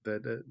team,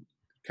 that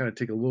kind of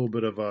take a little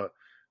bit of a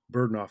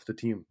burden off the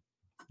team.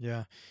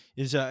 Yeah.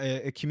 Is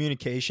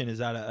communication, is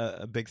that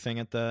a big thing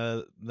at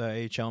the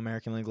AHL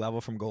American League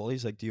level from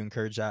goalies? Like, do you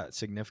encourage that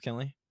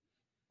significantly?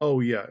 Oh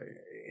yeah.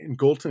 And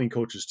goaltending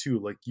coaches too.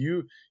 Like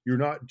you're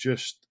not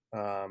just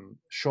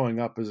showing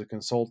up as a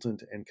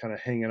consultant and kind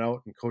of hanging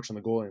out and coaching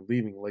the goalie and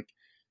leaving. Like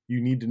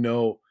you need to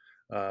know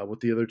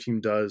what the other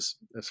team does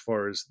as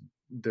far as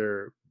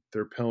their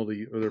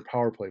penalty or their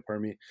power play,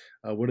 pardon me.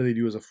 What do they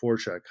do as a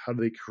forecheck? How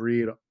do they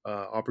create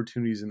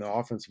opportunities in the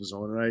offensive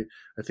zone? And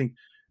I think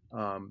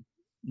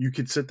you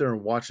could sit there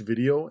and watch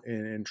video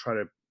and try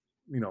to,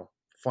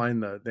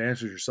 find the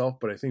answers yourself.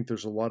 But I think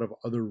there's a lot of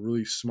other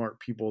really smart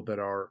people that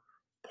are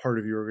part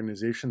of your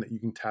organization that you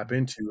can tap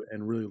into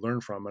and really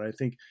learn from. And I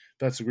think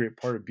that's a great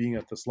part of being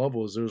at this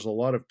level is there's a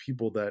lot of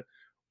people that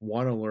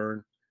want to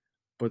learn,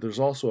 but there's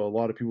also a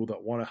lot of people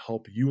that want to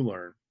help you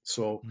learn.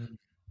 So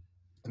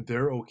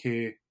they're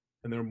okay,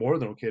 and they're more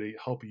than okay to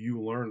help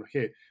you learn.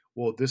 Okay,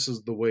 well, this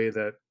is the way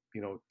that,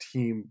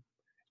 team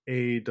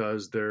A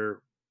does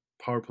their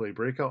power play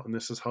breakout, and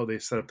this is how they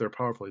set up their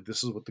power play.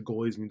 This is what the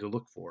goalies need to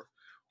look for.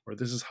 Or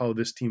this is how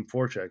this team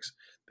forechecks.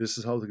 This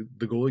is how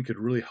the goalie could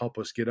really help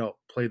us get out,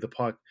 play the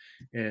puck,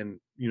 and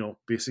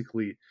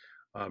basically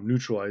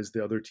neutralize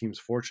the other team's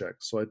forecheck.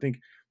 So I think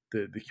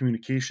the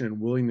communication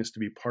and willingness to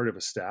be part of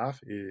a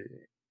staff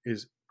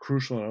is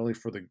crucial not only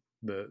for the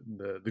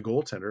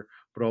goaltender,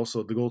 but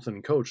also the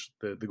goaltending coach.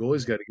 The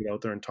goalie's got to get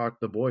out there and talk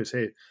to the boys.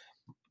 Hey,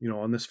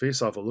 on this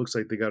faceoff, it looks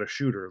like they got a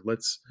shooter.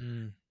 Let's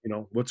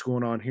what's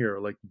going on here?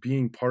 Like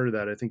being part of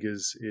that, I think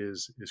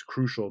is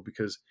crucial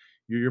because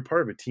you're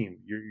part of a team.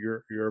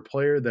 You're a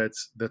player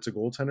that's a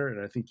goaltender, and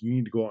I think you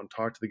need to go out and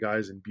talk to the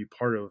guys and be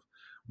part of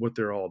what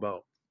they're all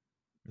about.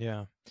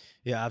 Yeah,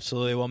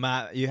 absolutely. Well,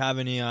 Matt, you have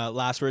any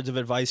last words of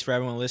advice for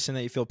everyone listening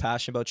that you feel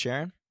passionate about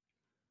sharing?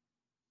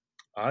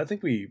 I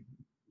think we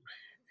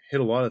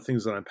hit a lot of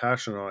things that I'm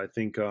passionate on. I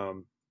think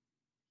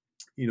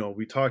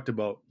we talked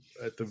about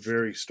at the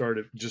very start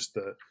of just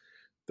the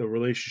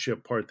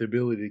relationship part, the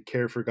ability to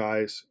care for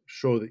guys,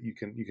 show that you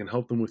can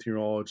help them with your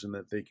knowledge and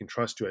that they can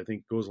trust you, I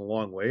think goes a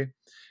long way.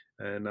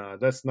 And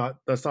that's not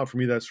for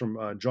me. That's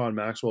from John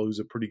Maxwell, who's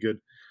a pretty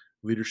good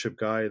leadership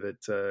guy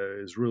that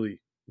is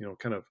really,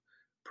 kind of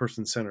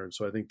person centered.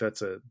 So I think that's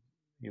that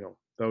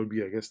would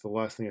be, I guess, the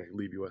last thing I could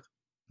leave you with.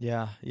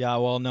 Yeah.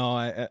 Well, no,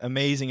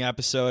 amazing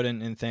episode.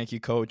 And thank you,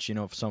 Coach,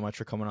 so much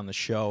for coming on the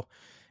show.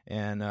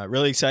 And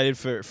really excited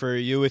for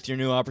you with your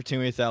new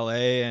opportunity with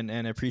LA,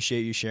 and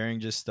appreciate you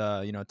sharing just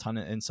a ton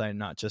of insight,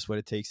 not just what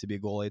it takes to be a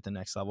goalie at the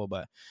next level,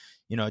 but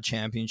a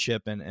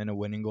championship and a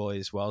winning goalie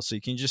as well. So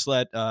you can just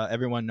let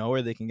everyone know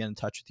where they can get in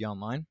touch with you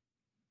online.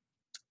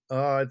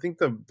 I think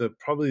the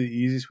probably the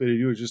easiest way to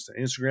do it is just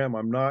Instagram.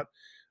 I'm not,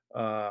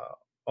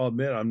 I'll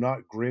admit, I'm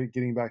not great at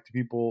getting back to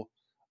people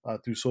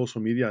through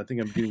social media. I think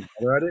I'm getting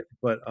better at it,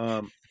 but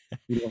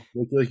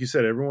like you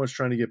said, everyone's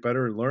trying to get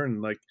better and learn.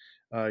 Like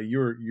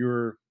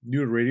you're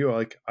new to radio.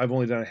 Like I've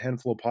only done a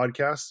handful of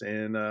podcasts,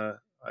 and I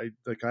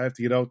have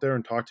to get out there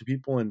and talk to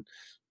people and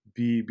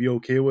be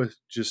okay with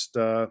just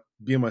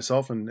being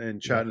myself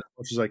and chatting as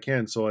much as I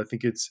can. So I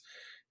think it's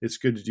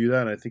good to do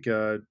that. And I think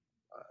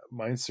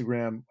my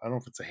Instagram, I don't know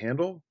if it's a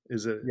handle.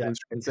 Is it? Yeah, Instagram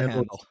it's a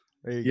handle.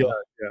 There you go.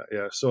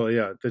 Yeah.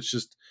 So that's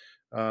just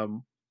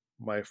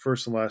my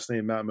first and last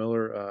name, Matt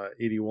Miller,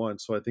 81.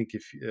 So I think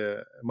if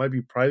it might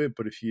be private,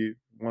 but if you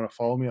want to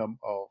follow me,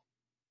 I'll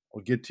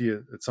get to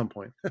you at some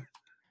point.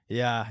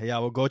 Yeah.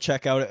 Well, go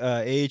check out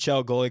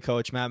AHL goalie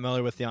coach Matt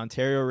Miller with the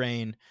Ontario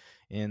Reign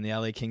in the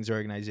LA Kings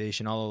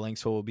organization. All the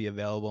links will be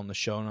available in the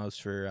show notes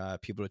for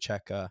people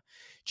to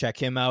check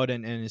him out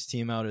and his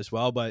team out as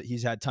well. But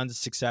he's had tons of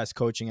success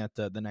coaching at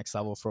the next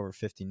level for over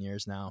 15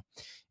 years now.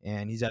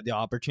 And he's had the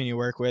opportunity to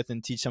work with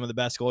and teach some of the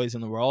best goalies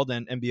in the world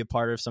and be a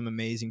part of some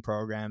amazing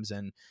programs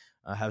and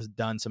has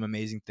done some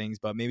amazing things.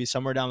 But maybe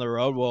somewhere down the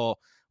road, we'll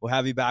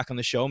have you back on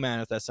the show,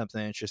 man, if that's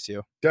something that interests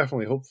you.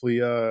 Definitely. Hopefully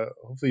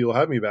you'll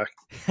have me back.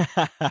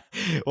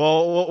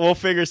 Well, we'll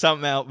figure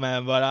something out,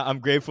 man. But I'm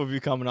grateful for you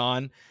coming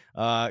on.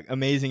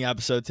 Amazing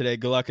episode today.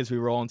 Good luck as we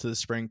roll into the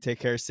spring. Take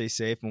care, stay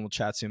safe, and we'll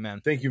chat soon,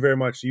 man. Thank you very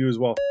much. You as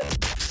well.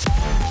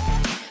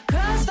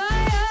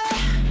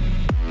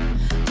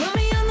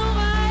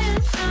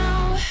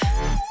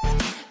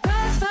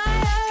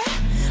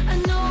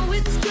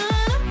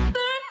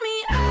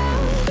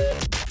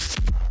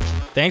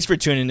 Thanks for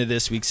tuning into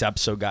this week's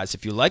episode, guys.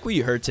 If you like what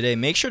you heard today,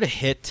 make sure to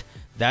hit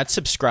that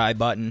subscribe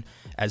button,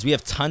 as we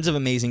have tons of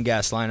amazing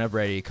guests lined up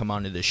ready to come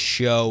onto the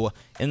show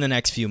in the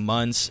next few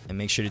months. And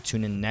make sure to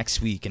tune in next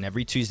week and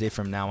every Tuesday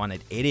from now on at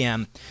 8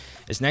 a.m.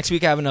 As next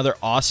week I have another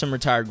awesome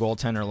retired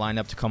goaltender lined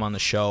up to come on the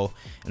show,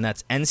 and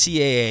that's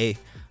NCAA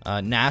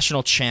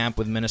national champ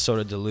with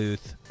Minnesota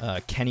Duluth,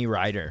 Kenny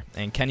Ryder.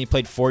 And Kenny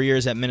played 4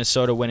 years at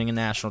Minnesota, winning a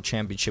national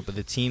championship with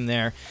the team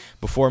there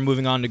before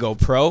moving on to go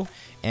pro.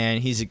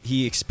 And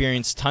he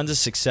experienced tons of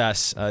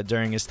success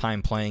during his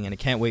time playing, and I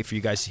can't wait for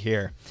you guys to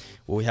hear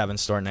what we have in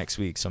store next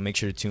week. So make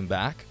sure to tune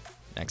back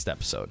next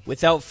episode.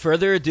 Without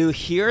further ado,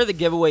 here are the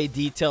giveaway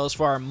details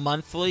for our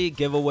monthly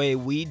giveaway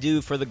we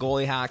do for the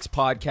Goalie Hacks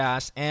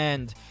podcast.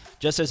 And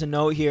just as a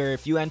note here,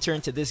 if you enter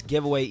into this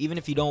giveaway, even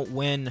if you don't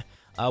win,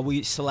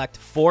 we select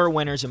 4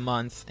 winners a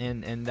month,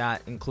 and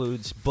that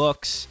includes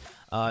books,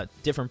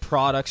 different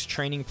products,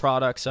 training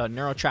products,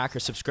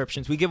 NeuroTracker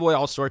subscriptions. We give away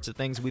all sorts of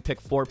things. We pick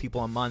 4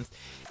 people a month.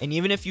 And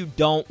even if you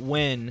don't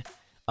win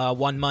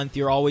one month,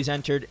 you're always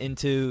entered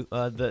into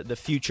the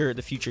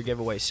future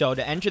giveaway. So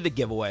to enter the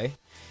giveaway,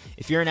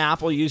 if you're an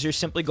Apple user,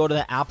 simply go to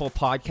the Apple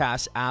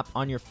Podcast app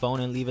on your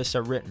phone and leave us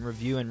a written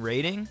review and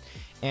rating.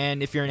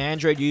 And if you're an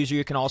Android user,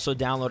 you can also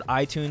download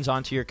iTunes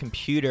onto your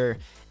computer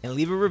and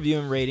leave a review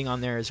and rating on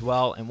there as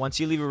well. And once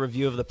you leave a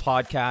review of the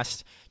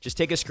podcast, just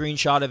take a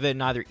screenshot of it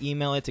and either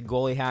email it to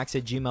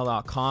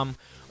goaliehacks@gmail.com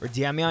or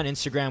DM me on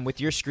Instagram with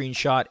your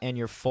screenshot and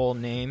your full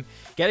name.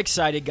 Get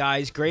excited,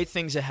 guys. Great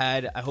things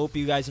ahead. I hope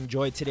you guys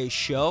enjoyed today's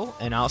show,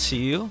 and I'll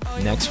see you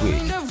next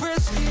week.